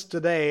posted this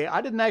today.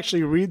 I didn't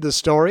actually read the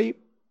story,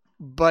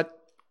 but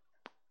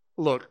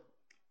look,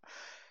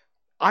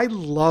 I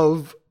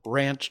love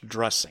ranch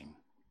dressing.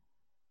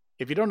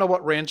 If you don't know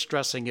what ranch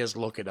dressing is,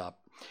 look it up.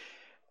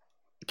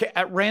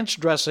 Ranch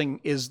dressing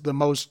is the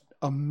most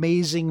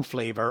amazing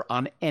flavor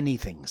on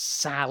anything.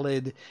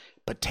 Salad,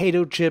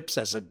 potato chips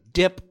as a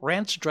dip.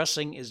 Ranch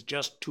dressing is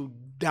just to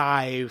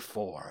die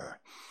for.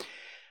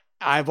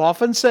 I've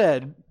often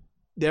said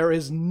there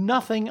is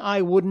nothing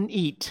I wouldn't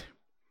eat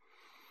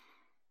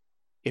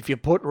if you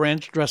put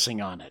ranch dressing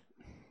on it.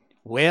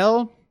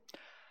 Well,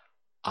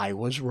 I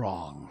was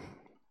wrong.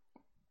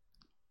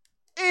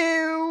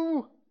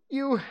 Ew!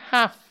 You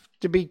have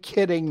to be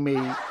kidding me.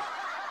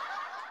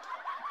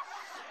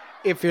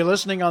 If you're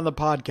listening on the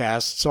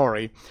podcast,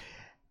 sorry.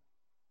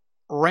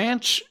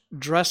 Ranch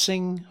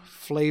dressing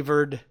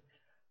flavored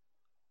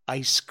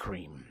ice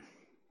cream.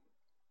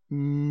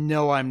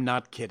 No, I'm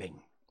not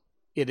kidding.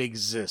 It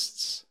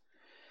exists.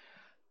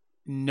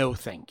 No,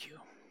 thank you.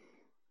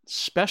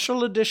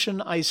 Special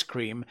edition ice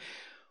cream,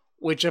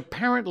 which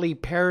apparently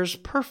pairs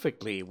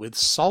perfectly with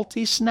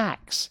salty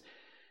snacks,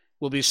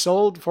 will be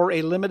sold for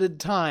a limited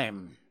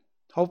time.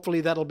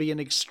 Hopefully that'll be an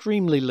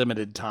extremely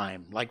limited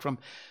time, like from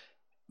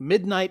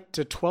midnight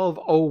to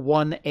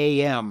 12:01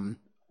 a.m.,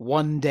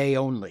 one day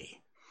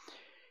only.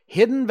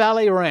 Hidden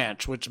Valley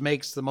Ranch, which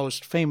makes the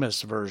most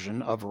famous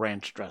version of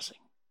ranch dressing.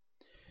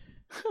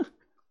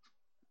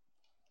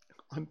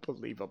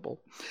 Unbelievable.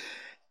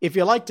 If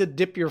you like to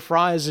dip your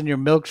fries in your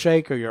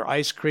milkshake or your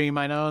ice cream,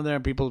 I know there are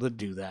people that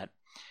do that.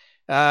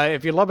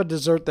 If you love a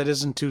dessert that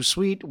isn't too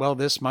sweet, well,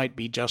 this might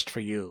be just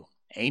for you.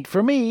 Ain't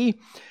for me.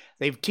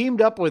 They've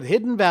teamed up with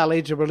Hidden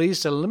Valley to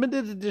release a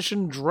limited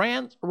edition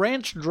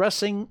ranch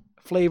dressing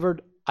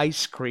flavored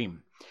ice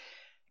cream.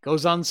 It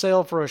goes on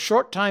sale for a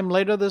short time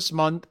later this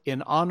month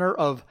in honor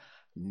of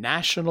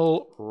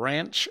National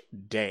Ranch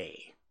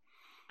Day.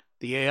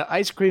 The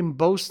ice cream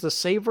boasts the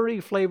savory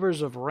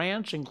flavors of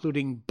ranch,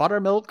 including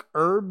buttermilk,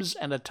 herbs,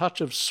 and a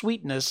touch of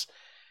sweetness,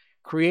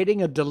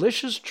 creating a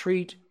delicious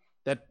treat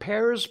that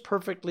pairs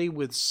perfectly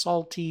with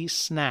salty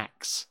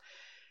snacks.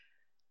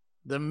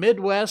 The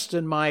Midwest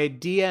in my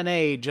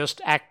DNA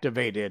just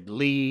activated,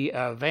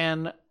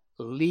 Van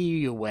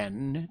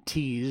Leeuwen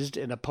teased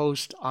in a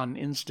post on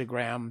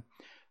Instagram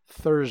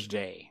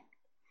Thursday.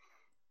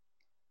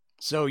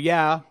 So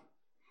yeah,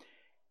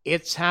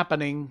 it's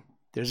happening.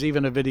 There's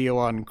even a video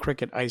on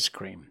cricket ice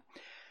cream.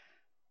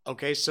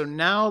 Okay, so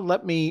now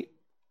let me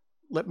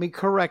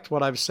correct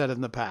what I've said in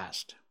the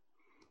past.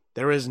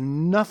 There is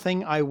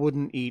nothing I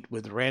wouldn't eat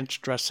with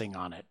ranch dressing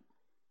on it,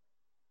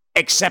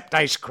 except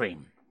ice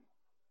cream.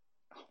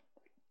 Oh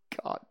my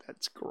God,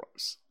 that's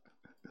gross.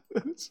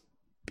 That's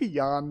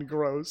beyond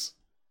gross.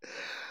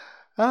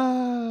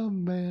 Oh,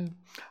 man.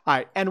 All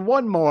right, and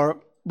one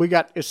more. We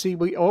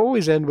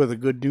always end with a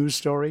good news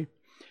story,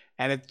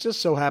 and it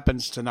just so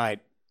happens tonight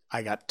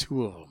I got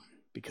two of them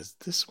because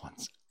this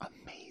one's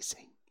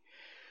amazing.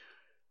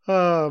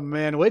 Oh,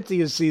 man, wait till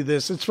you see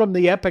this. It's from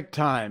the Epoch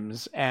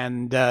Times,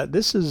 and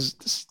this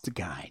is the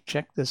guy.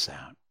 Check this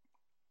out.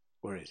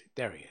 Where is he?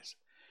 There he is.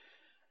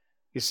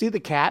 You see the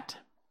cat?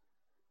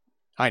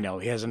 I know,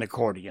 he has an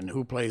accordion.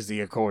 Who plays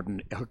the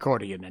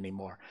accordion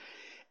anymore?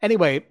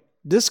 Anyway,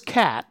 this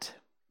cat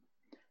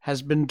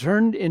has been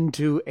turned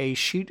into a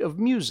sheet of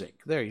music.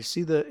 There, you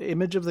see the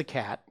image of the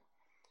cat,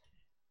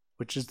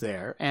 which is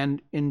there.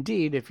 And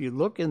indeed, if you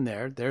look in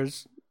there,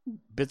 there's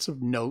bits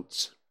of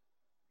notes.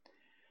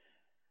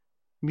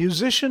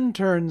 Musician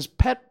turns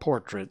pet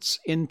portraits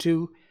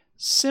into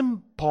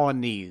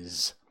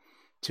symphonies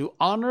to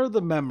honor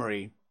the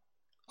memory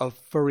of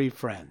furry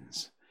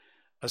friends.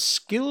 A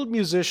skilled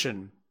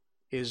musician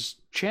is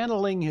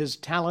channeling his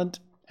talent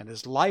and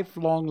his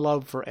lifelong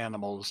love for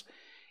animals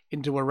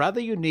into a rather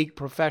unique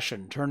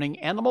profession, turning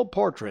animal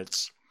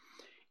portraits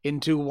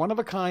into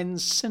one-of-a-kind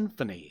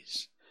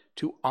symphonies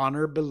to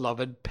honor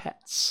beloved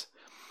pets.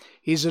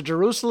 He's a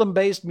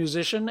Jerusalem-based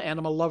musician,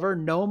 animal lover,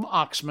 Noam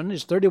Oxman.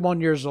 He's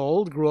 31 years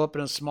old, grew up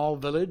in a small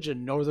village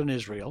in northern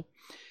Israel.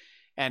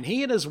 And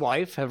he and his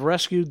wife have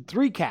rescued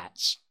 3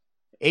 cats,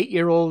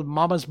 8-year-old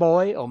Mama's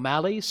Boy,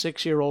 O'Malley,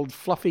 6-year-old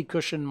Fluffy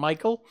Cushion,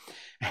 Michael,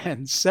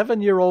 and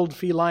 7-year-old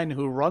feline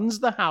who runs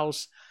the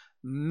house,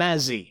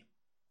 Mazzy.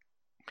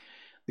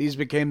 These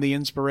became the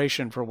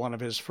inspiration for one of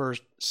his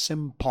first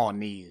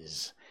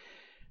symphonies.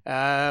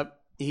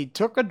 He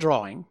took a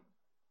drawing,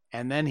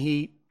 and then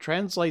he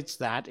translates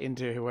that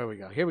into,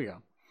 here we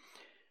go.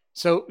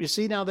 So you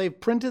see now they've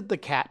printed the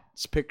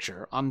cat's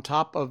picture on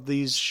top of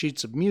these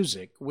sheets of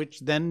music,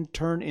 which then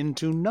turn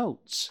into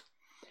notes.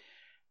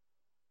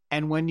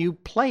 And when you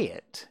play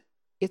it,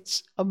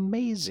 it's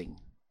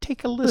amazing.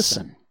 Take a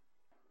listen.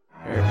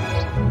 There it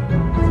is.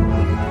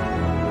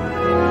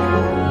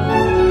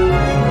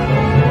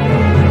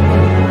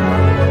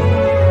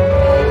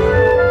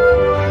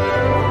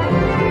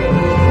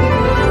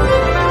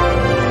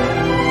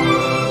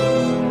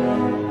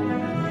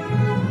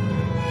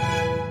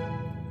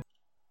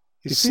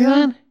 You see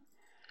that?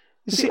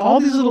 You see all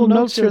these little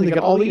notes here, and they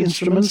got all the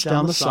instruments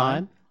down the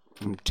side,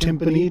 from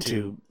timpani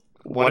to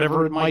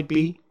whatever it might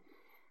be.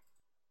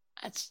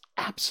 That's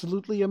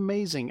absolutely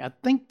amazing. I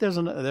think there's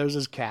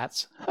his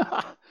cats.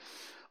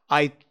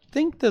 I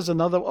think there's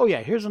another. Oh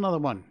yeah, here's another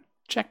one.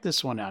 Check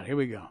this one out. Here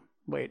we go.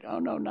 Wait, oh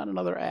no, not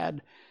another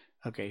ad.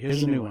 Okay,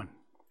 here's a new one.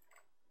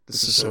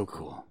 This is so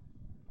cool.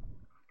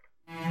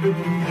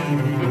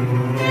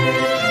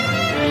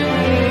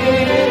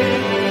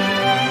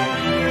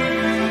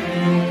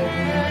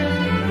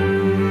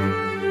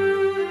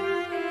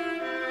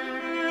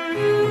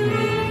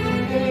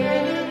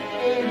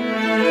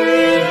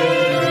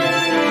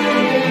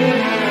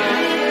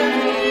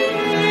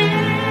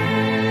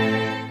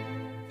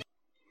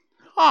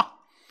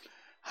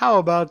 How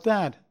about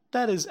that?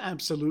 That is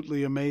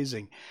absolutely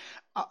amazing.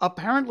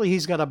 Apparently,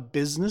 he's got a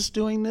business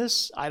doing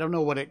this. I don't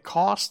know what it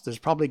costs. There's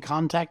probably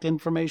contact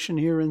information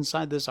here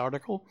inside this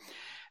article.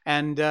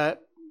 And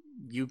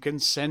you can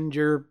send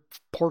your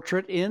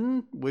portrait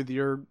in with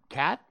your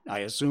cat. I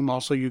assume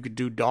also you could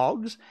do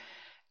dogs.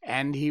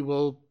 And he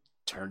will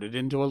turn it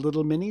into a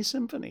little mini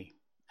symphony.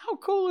 How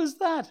cool is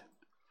that?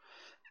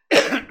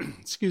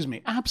 Excuse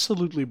me,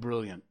 absolutely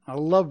brilliant. I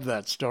love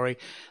that story.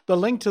 The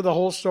link to the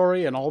whole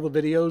story and all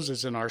the videos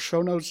is in our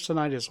show notes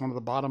tonight. It's one of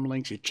the bottom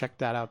links. You check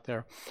that out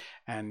there.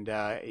 And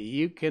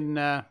you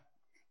can,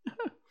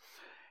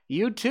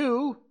 you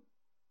too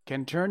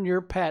can turn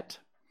your pet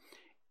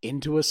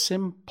into a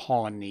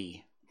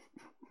symphony.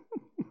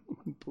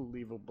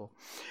 Unbelievable.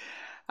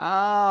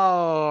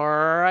 All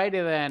righty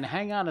then.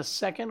 Hang on a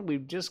second.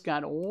 We've just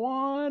got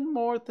one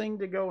more thing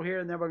to go here,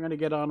 and then we're going to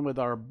get on with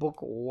our book,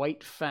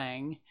 White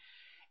Fang.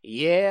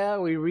 Yeah,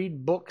 we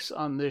read books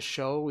on this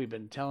show. We've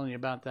been telling you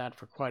about that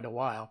for quite a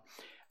while.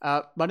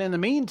 But in the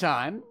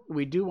meantime,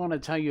 we do want to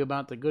tell you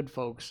about the good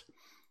folks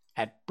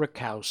at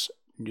Brickhouse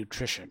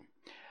Nutrition.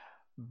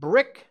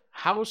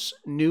 Brickhouse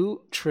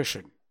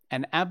Nutrition,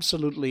 an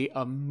absolutely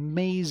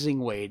amazing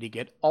way to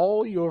get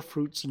all your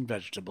fruits and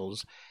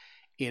vegetables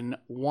in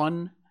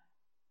one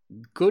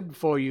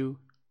good-for-you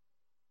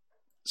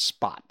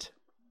spot.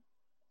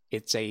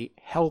 It's a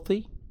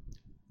healthy,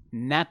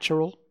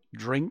 natural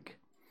drink.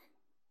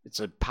 It's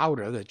a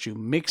powder that you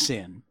mix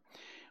in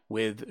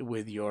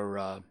with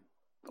your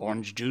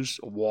orange juice,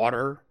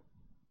 water,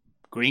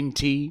 green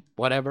tea,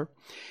 whatever.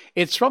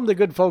 It's from the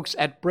good folks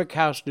at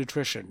Brickhouse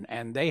Nutrition,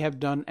 and they have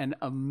done an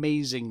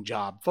amazing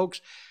job. Folks,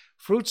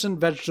 fruits and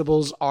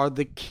vegetables are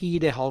the key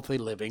to healthy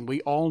living.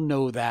 We all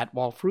know that.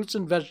 While fruits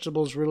and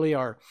vegetables really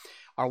are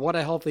what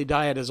a healthy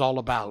diet is all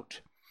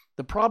about.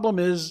 The problem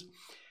is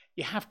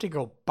you have to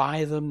go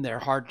buy them. They're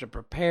hard to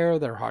prepare.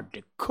 They're hard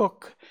to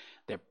cook.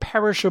 They're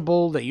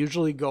perishable. They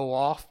usually go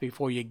off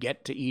before you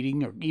get to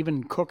eating or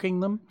even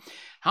cooking them.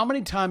 How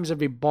many times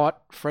have you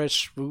bought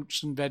fresh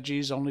fruits and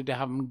veggies only to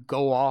have them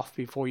go off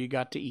before you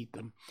got to eat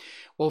them?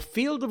 Well,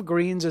 Field of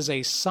Greens is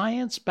a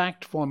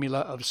science-backed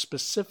formula of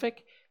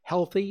specific,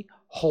 healthy,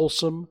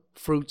 wholesome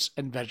fruits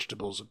and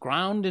vegetables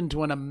ground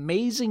into an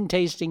amazing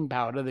tasting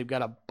powder. They've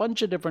got a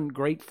bunch of different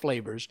great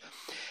flavors,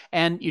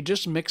 and you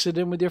just mix it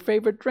in with your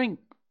favorite drink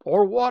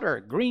or water,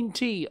 green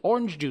tea,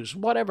 orange juice,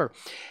 whatever.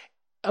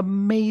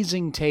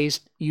 Amazing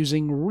taste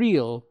using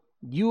real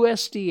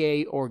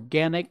USDA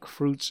organic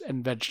fruits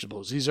and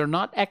vegetables. These are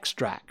not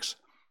extracts.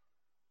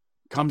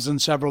 Comes in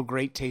several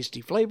great tasty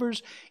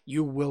flavors.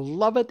 You will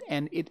love it,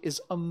 and it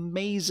is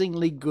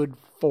amazingly good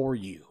for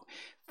you.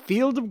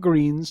 Field of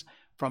Greens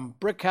from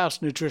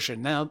Brickhouse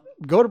Nutrition. Now,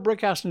 go to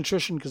Brickhouse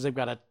Nutrition because they've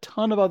got a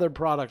ton of other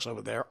products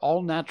over there,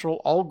 all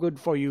natural, all good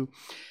for you.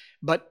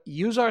 But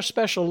use our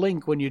special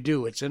link when you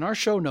do. It's in our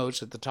show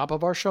notes, at the top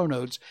of our show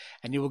notes,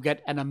 and you will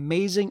get an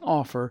amazing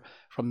offer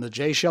from the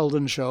Jay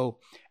Sheldon Show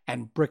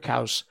and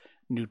Brickhouse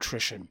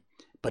Nutrition.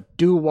 But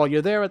do, while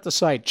you're there at the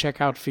site, check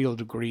out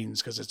Field of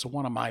Greens because it's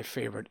one of my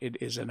favorite. It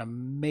is an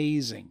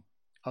amazing,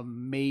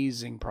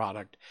 amazing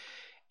product,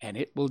 and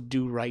it will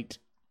do right.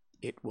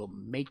 It will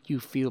make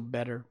you feel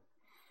better.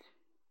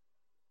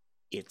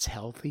 It's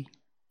healthy.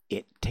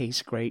 It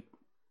tastes great.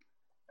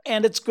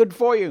 And it's good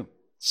for you.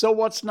 So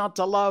what's not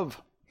to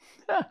love?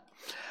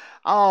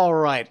 All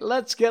right,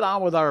 let's get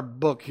on with our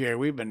book here.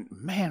 We've been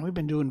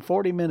doing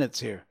 40 minutes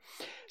here.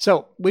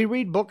 So we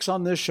read books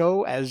on this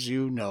show, as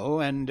you know,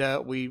 and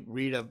we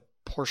read a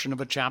portion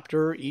of a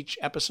chapter each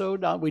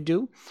episode. We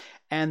do.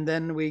 And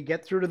then we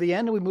get through to the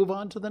end and we move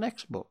on to the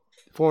next book.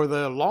 For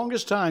the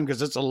longest time,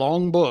 because it's a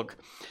long book,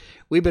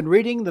 we've been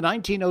reading the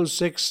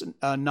 1906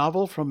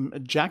 novel from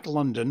Jack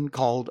London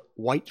called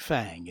White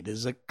Fang. It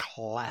is a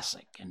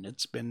classic, and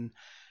it's been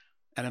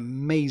an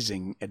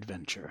amazing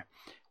adventure,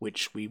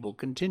 which we will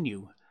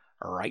continue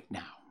right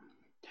now.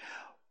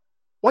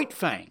 White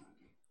Fang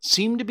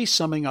seemed to be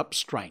summing up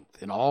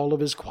strength in all of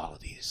his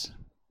qualities,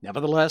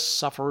 nevertheless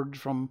suffered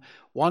from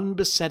one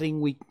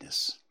besetting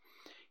weakness.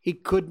 He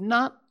could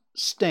not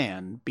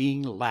stand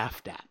being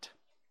laughed at.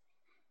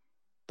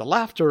 The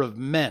laughter of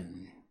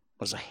men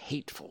was a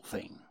hateful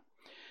thing.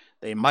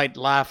 They might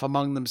laugh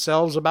among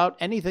themselves about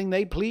anything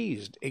they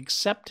pleased,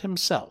 except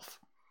himself,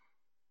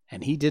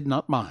 and he did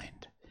not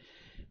mind.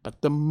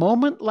 But the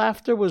moment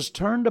laughter was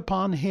turned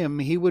upon him,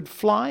 he would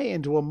fly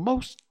into a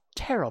most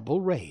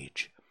terrible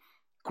rage.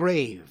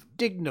 Grave,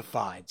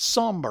 dignified,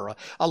 somber,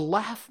 a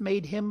laugh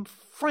made him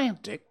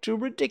frantic to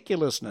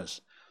ridiculousness.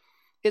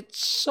 It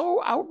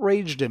so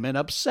outraged him and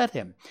upset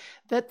him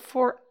that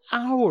for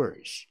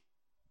hours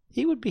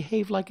he would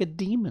behave like a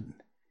demon.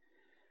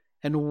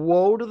 And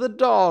woe to the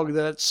dog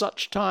that at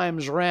such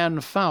times ran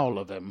foul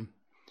of him.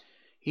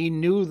 He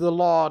knew the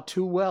law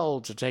too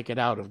well to take it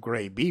out of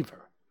Grey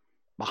Beaver.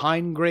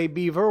 Behind Grey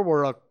Beaver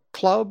were a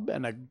club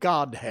and a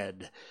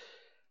godhead,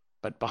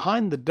 but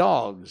behind the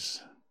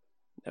dogs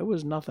there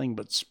was nothing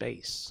but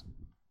space.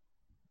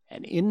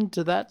 And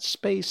into that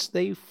space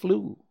they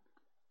flew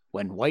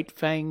when White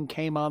Fang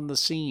came on the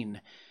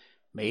scene,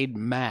 made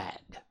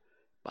mad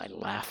by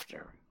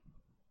laughter.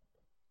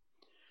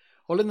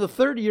 Well, in the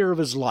 3rd year of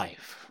his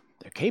life,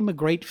 there came a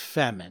great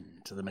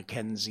famine to the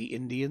Mackenzie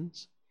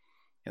Indians.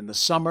 In the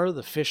summer,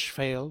 the fish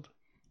failed.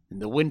 In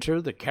the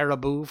winter, the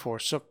caribou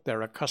forsook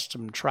their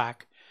accustomed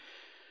track.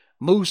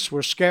 Moose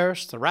were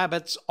scarce, the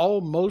rabbits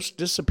almost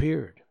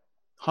disappeared.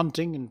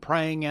 Hunting and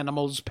preying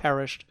animals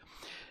perished.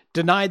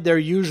 Denied their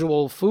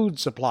usual food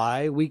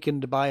supply,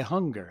 weakened by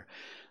hunger,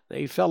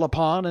 they fell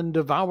upon and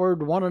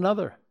devoured one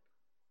another.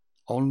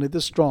 Only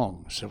the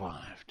strong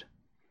survived.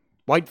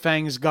 White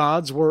Fang's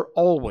gods were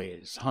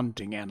always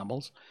hunting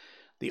animals.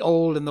 The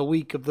old and the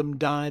weak of them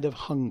died of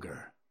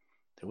hunger.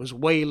 There was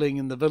wailing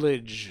in the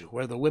village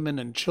where the women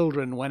and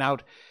children went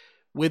out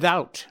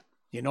without,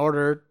 in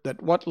order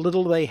that what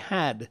little they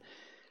had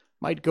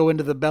might go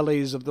into the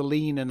bellies of the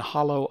lean and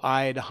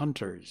hollow-eyed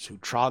hunters who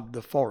trod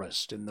the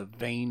forest in the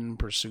vain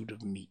pursuit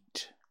of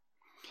meat.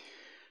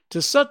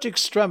 To such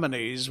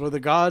extremities were the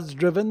gods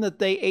driven that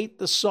they ate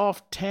the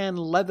soft tan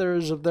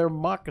leathers of their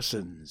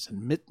moccasins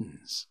and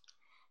mittens,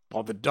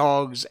 while the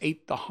dogs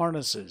ate the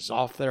harnesses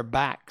off their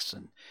backs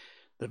and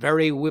the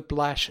very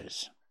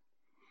whiplashes.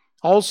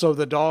 Also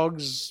the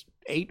dogs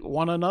ate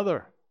one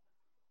another,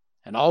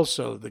 and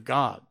also the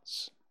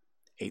gods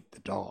ate the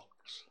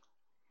dogs.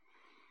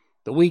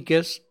 The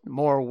weakest,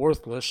 more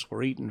worthless,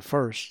 were eaten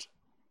first.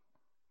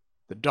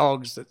 The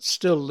dogs that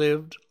still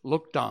lived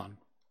looked on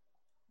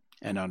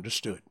and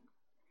understood.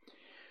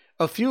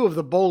 A few of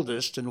the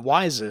boldest and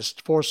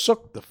wisest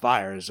forsook the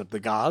fires of the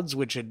gods,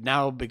 which had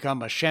now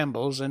become a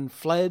shambles, and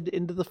fled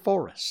into the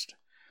forest,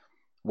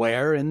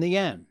 where, in the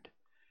end,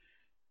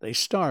 they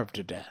starved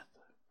to death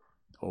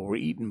or were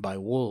eaten by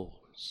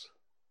wolves.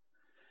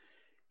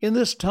 In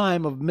this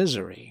time of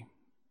misery,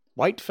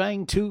 White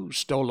Fang, too,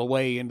 stole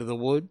away into the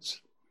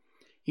woods.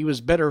 He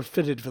was better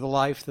fitted for the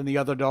life than the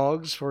other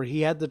dogs, for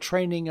he had the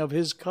training of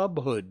his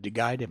cubhood to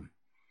guide him.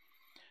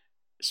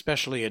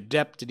 Especially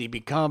adept did he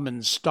become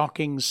in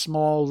stalking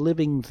small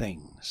living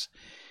things.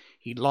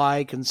 He'd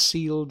lie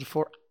concealed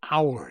for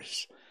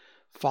hours,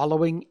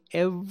 following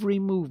every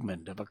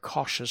movement of a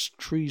cautious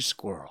tree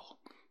squirrel,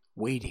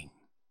 waiting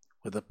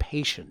with a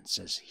patience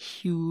as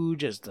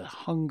huge as the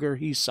hunger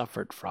he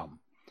suffered from,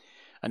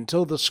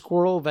 until the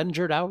squirrel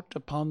ventured out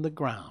upon the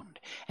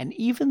ground. And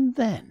even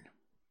then,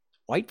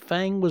 White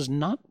Fang was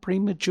not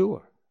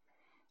premature.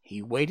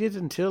 He waited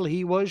until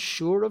he was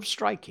sure of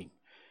striking,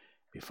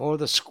 before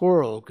the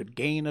squirrel could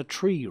gain a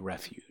tree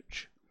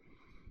refuge.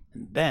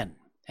 And then,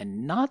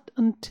 and not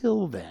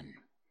until then,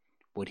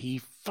 would he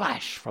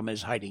flash from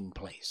his hiding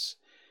place,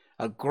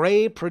 a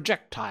gray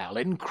projectile,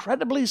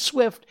 incredibly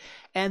swift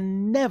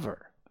and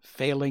never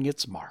failing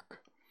its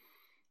mark.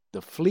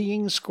 The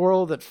fleeing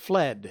squirrel that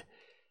fled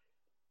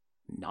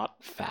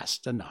not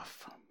fast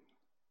enough.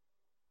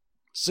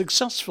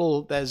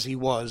 Successful as he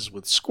was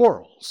with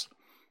squirrels,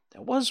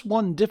 there was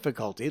one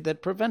difficulty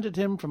that prevented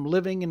him from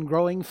living and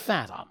growing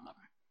fat on them.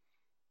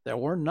 There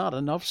were not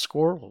enough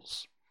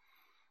squirrels.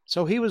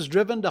 So he was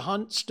driven to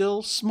hunt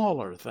still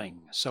smaller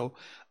things. So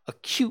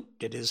acute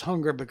did his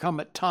hunger become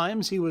at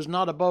times, he was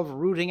not above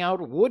rooting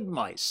out wood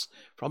mice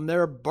from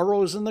their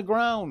burrows in the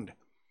ground.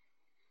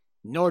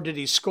 Nor did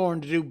he scorn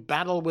to do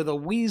battle with a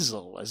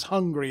weasel as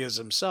hungry as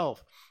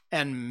himself,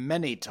 and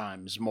many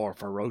times more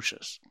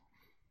ferocious.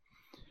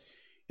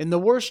 In the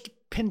worst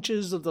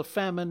pinches of the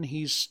famine,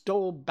 he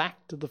stole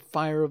back to the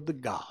fire of the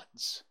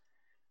gods.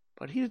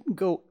 But he didn't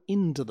go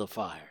into the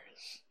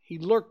fires. He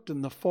lurked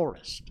in the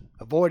forest,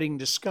 avoiding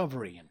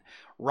discovery and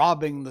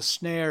robbing the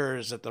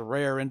snares at the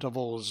rare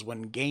intervals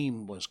when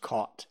game was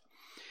caught.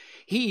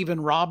 He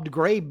even robbed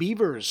Gray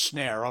Beaver's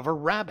snare of a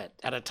rabbit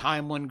at a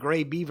time when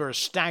Gray Beaver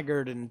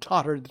staggered and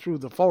tottered through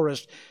the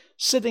forest,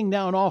 sitting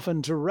down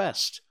often to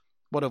rest,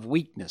 what of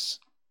weakness,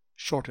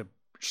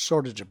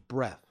 shortage of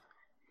breath.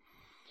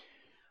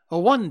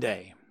 One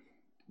day,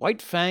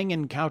 White Fang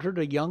encountered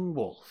a young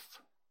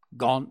wolf,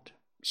 gaunt,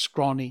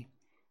 scrawny,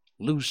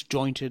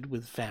 loose-jointed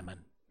with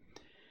famine.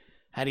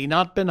 Had he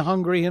not been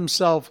hungry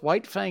himself,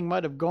 White Fang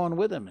might have gone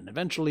with him and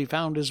eventually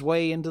found his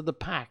way into the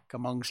pack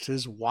amongst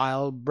his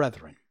wild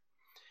brethren.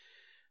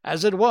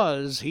 As it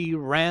was, he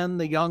ran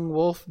the young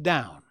wolf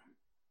down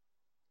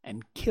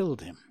and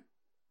killed him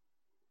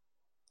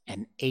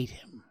and ate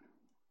him.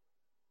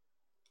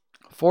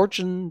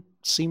 Fortune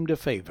seemed to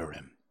favor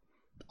him.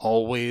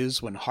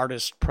 Always, when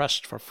hardest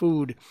pressed for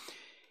food,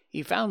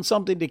 he found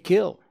something to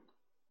kill.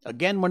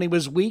 Again, when he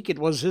was weak, it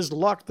was his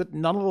luck that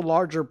none of the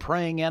larger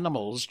preying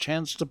animals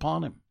chanced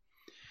upon him.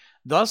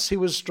 Thus he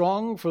was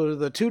strong for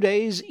the 2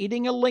 days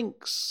eating a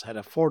lynx had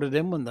afforded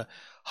him when the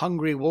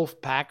hungry wolf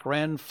pack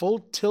ran full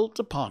tilt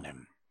upon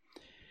him.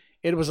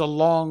 It was a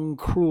long,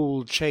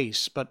 cruel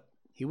chase, but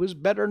he was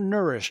better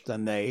nourished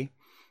than they,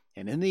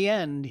 and in the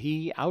end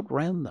he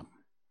outran them.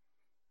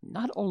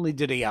 Not only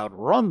did he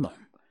outrun them,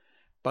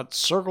 but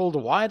circled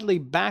widely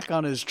back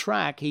on his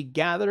track, he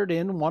gathered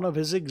in one of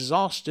his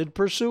exhausted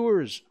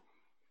pursuers.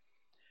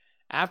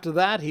 After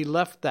that, he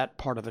left that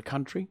part of the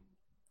country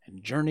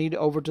and journeyed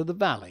over to the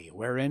valley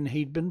wherein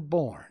he'd been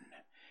born.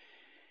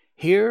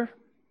 Here,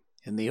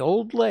 in the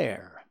old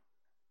lair,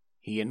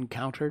 he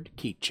encountered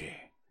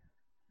Kiche.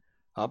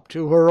 Up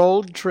to her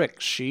old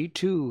tricks, she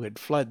too had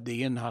fled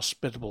the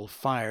inhospitable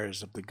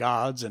fires of the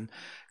gods and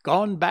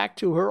gone back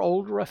to her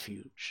old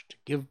refuge to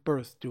give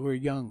birth to her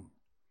young.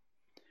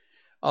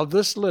 Of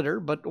this litter,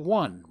 but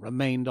one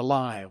remained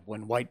alive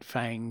when White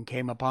Fang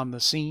came upon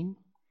the scene,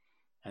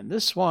 and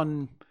this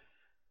one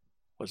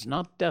was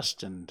not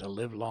destined to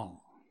live long.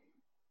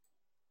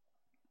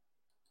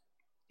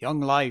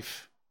 Young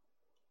life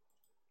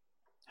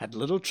had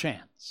little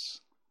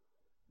chance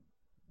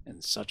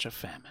in such a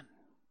famine.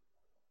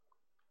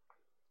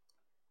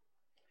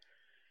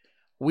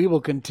 We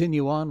will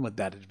continue on with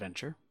that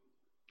adventure,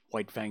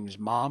 White Fang's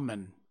mom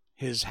and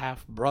his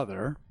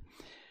half-brother,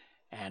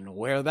 and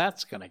where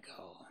that's going to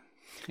go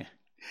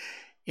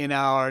in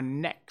our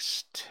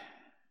next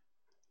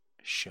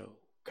show,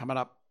 coming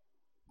up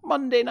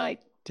Monday night,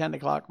 10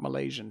 o'clock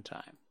Malaysian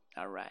time.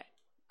 All right,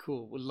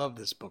 cool. We love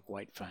this book,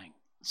 White Fang.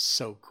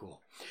 So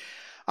cool.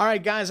 All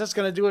right, guys, that's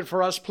going to do it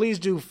for us. Please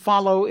do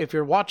follow if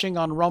you're watching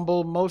on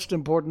Rumble. Most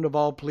important of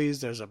all,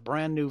 please, there's a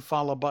brand new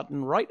follow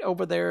button right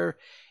over there.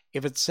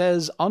 If it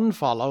says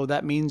unfollow,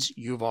 that means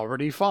you've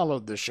already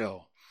followed the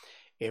show.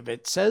 If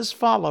it says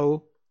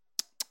follow,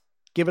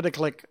 give it a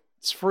click.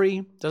 It's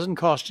free. Doesn't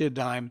cost you a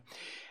dime.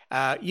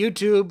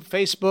 YouTube,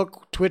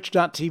 Facebook,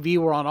 Twitch.tv.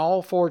 We're on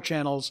all 4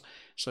 channels,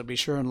 so be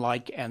sure and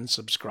like and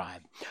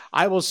subscribe.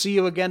 I will see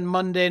you again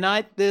Monday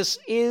night. This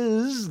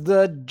is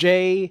the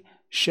Jay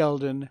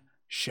Sheldon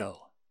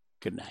Show.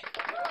 Good night.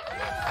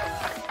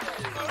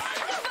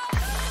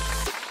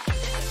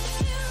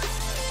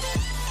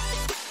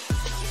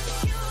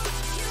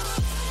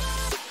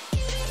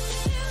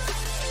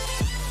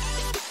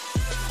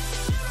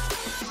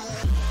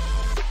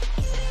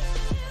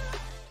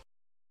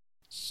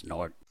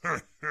 Snort.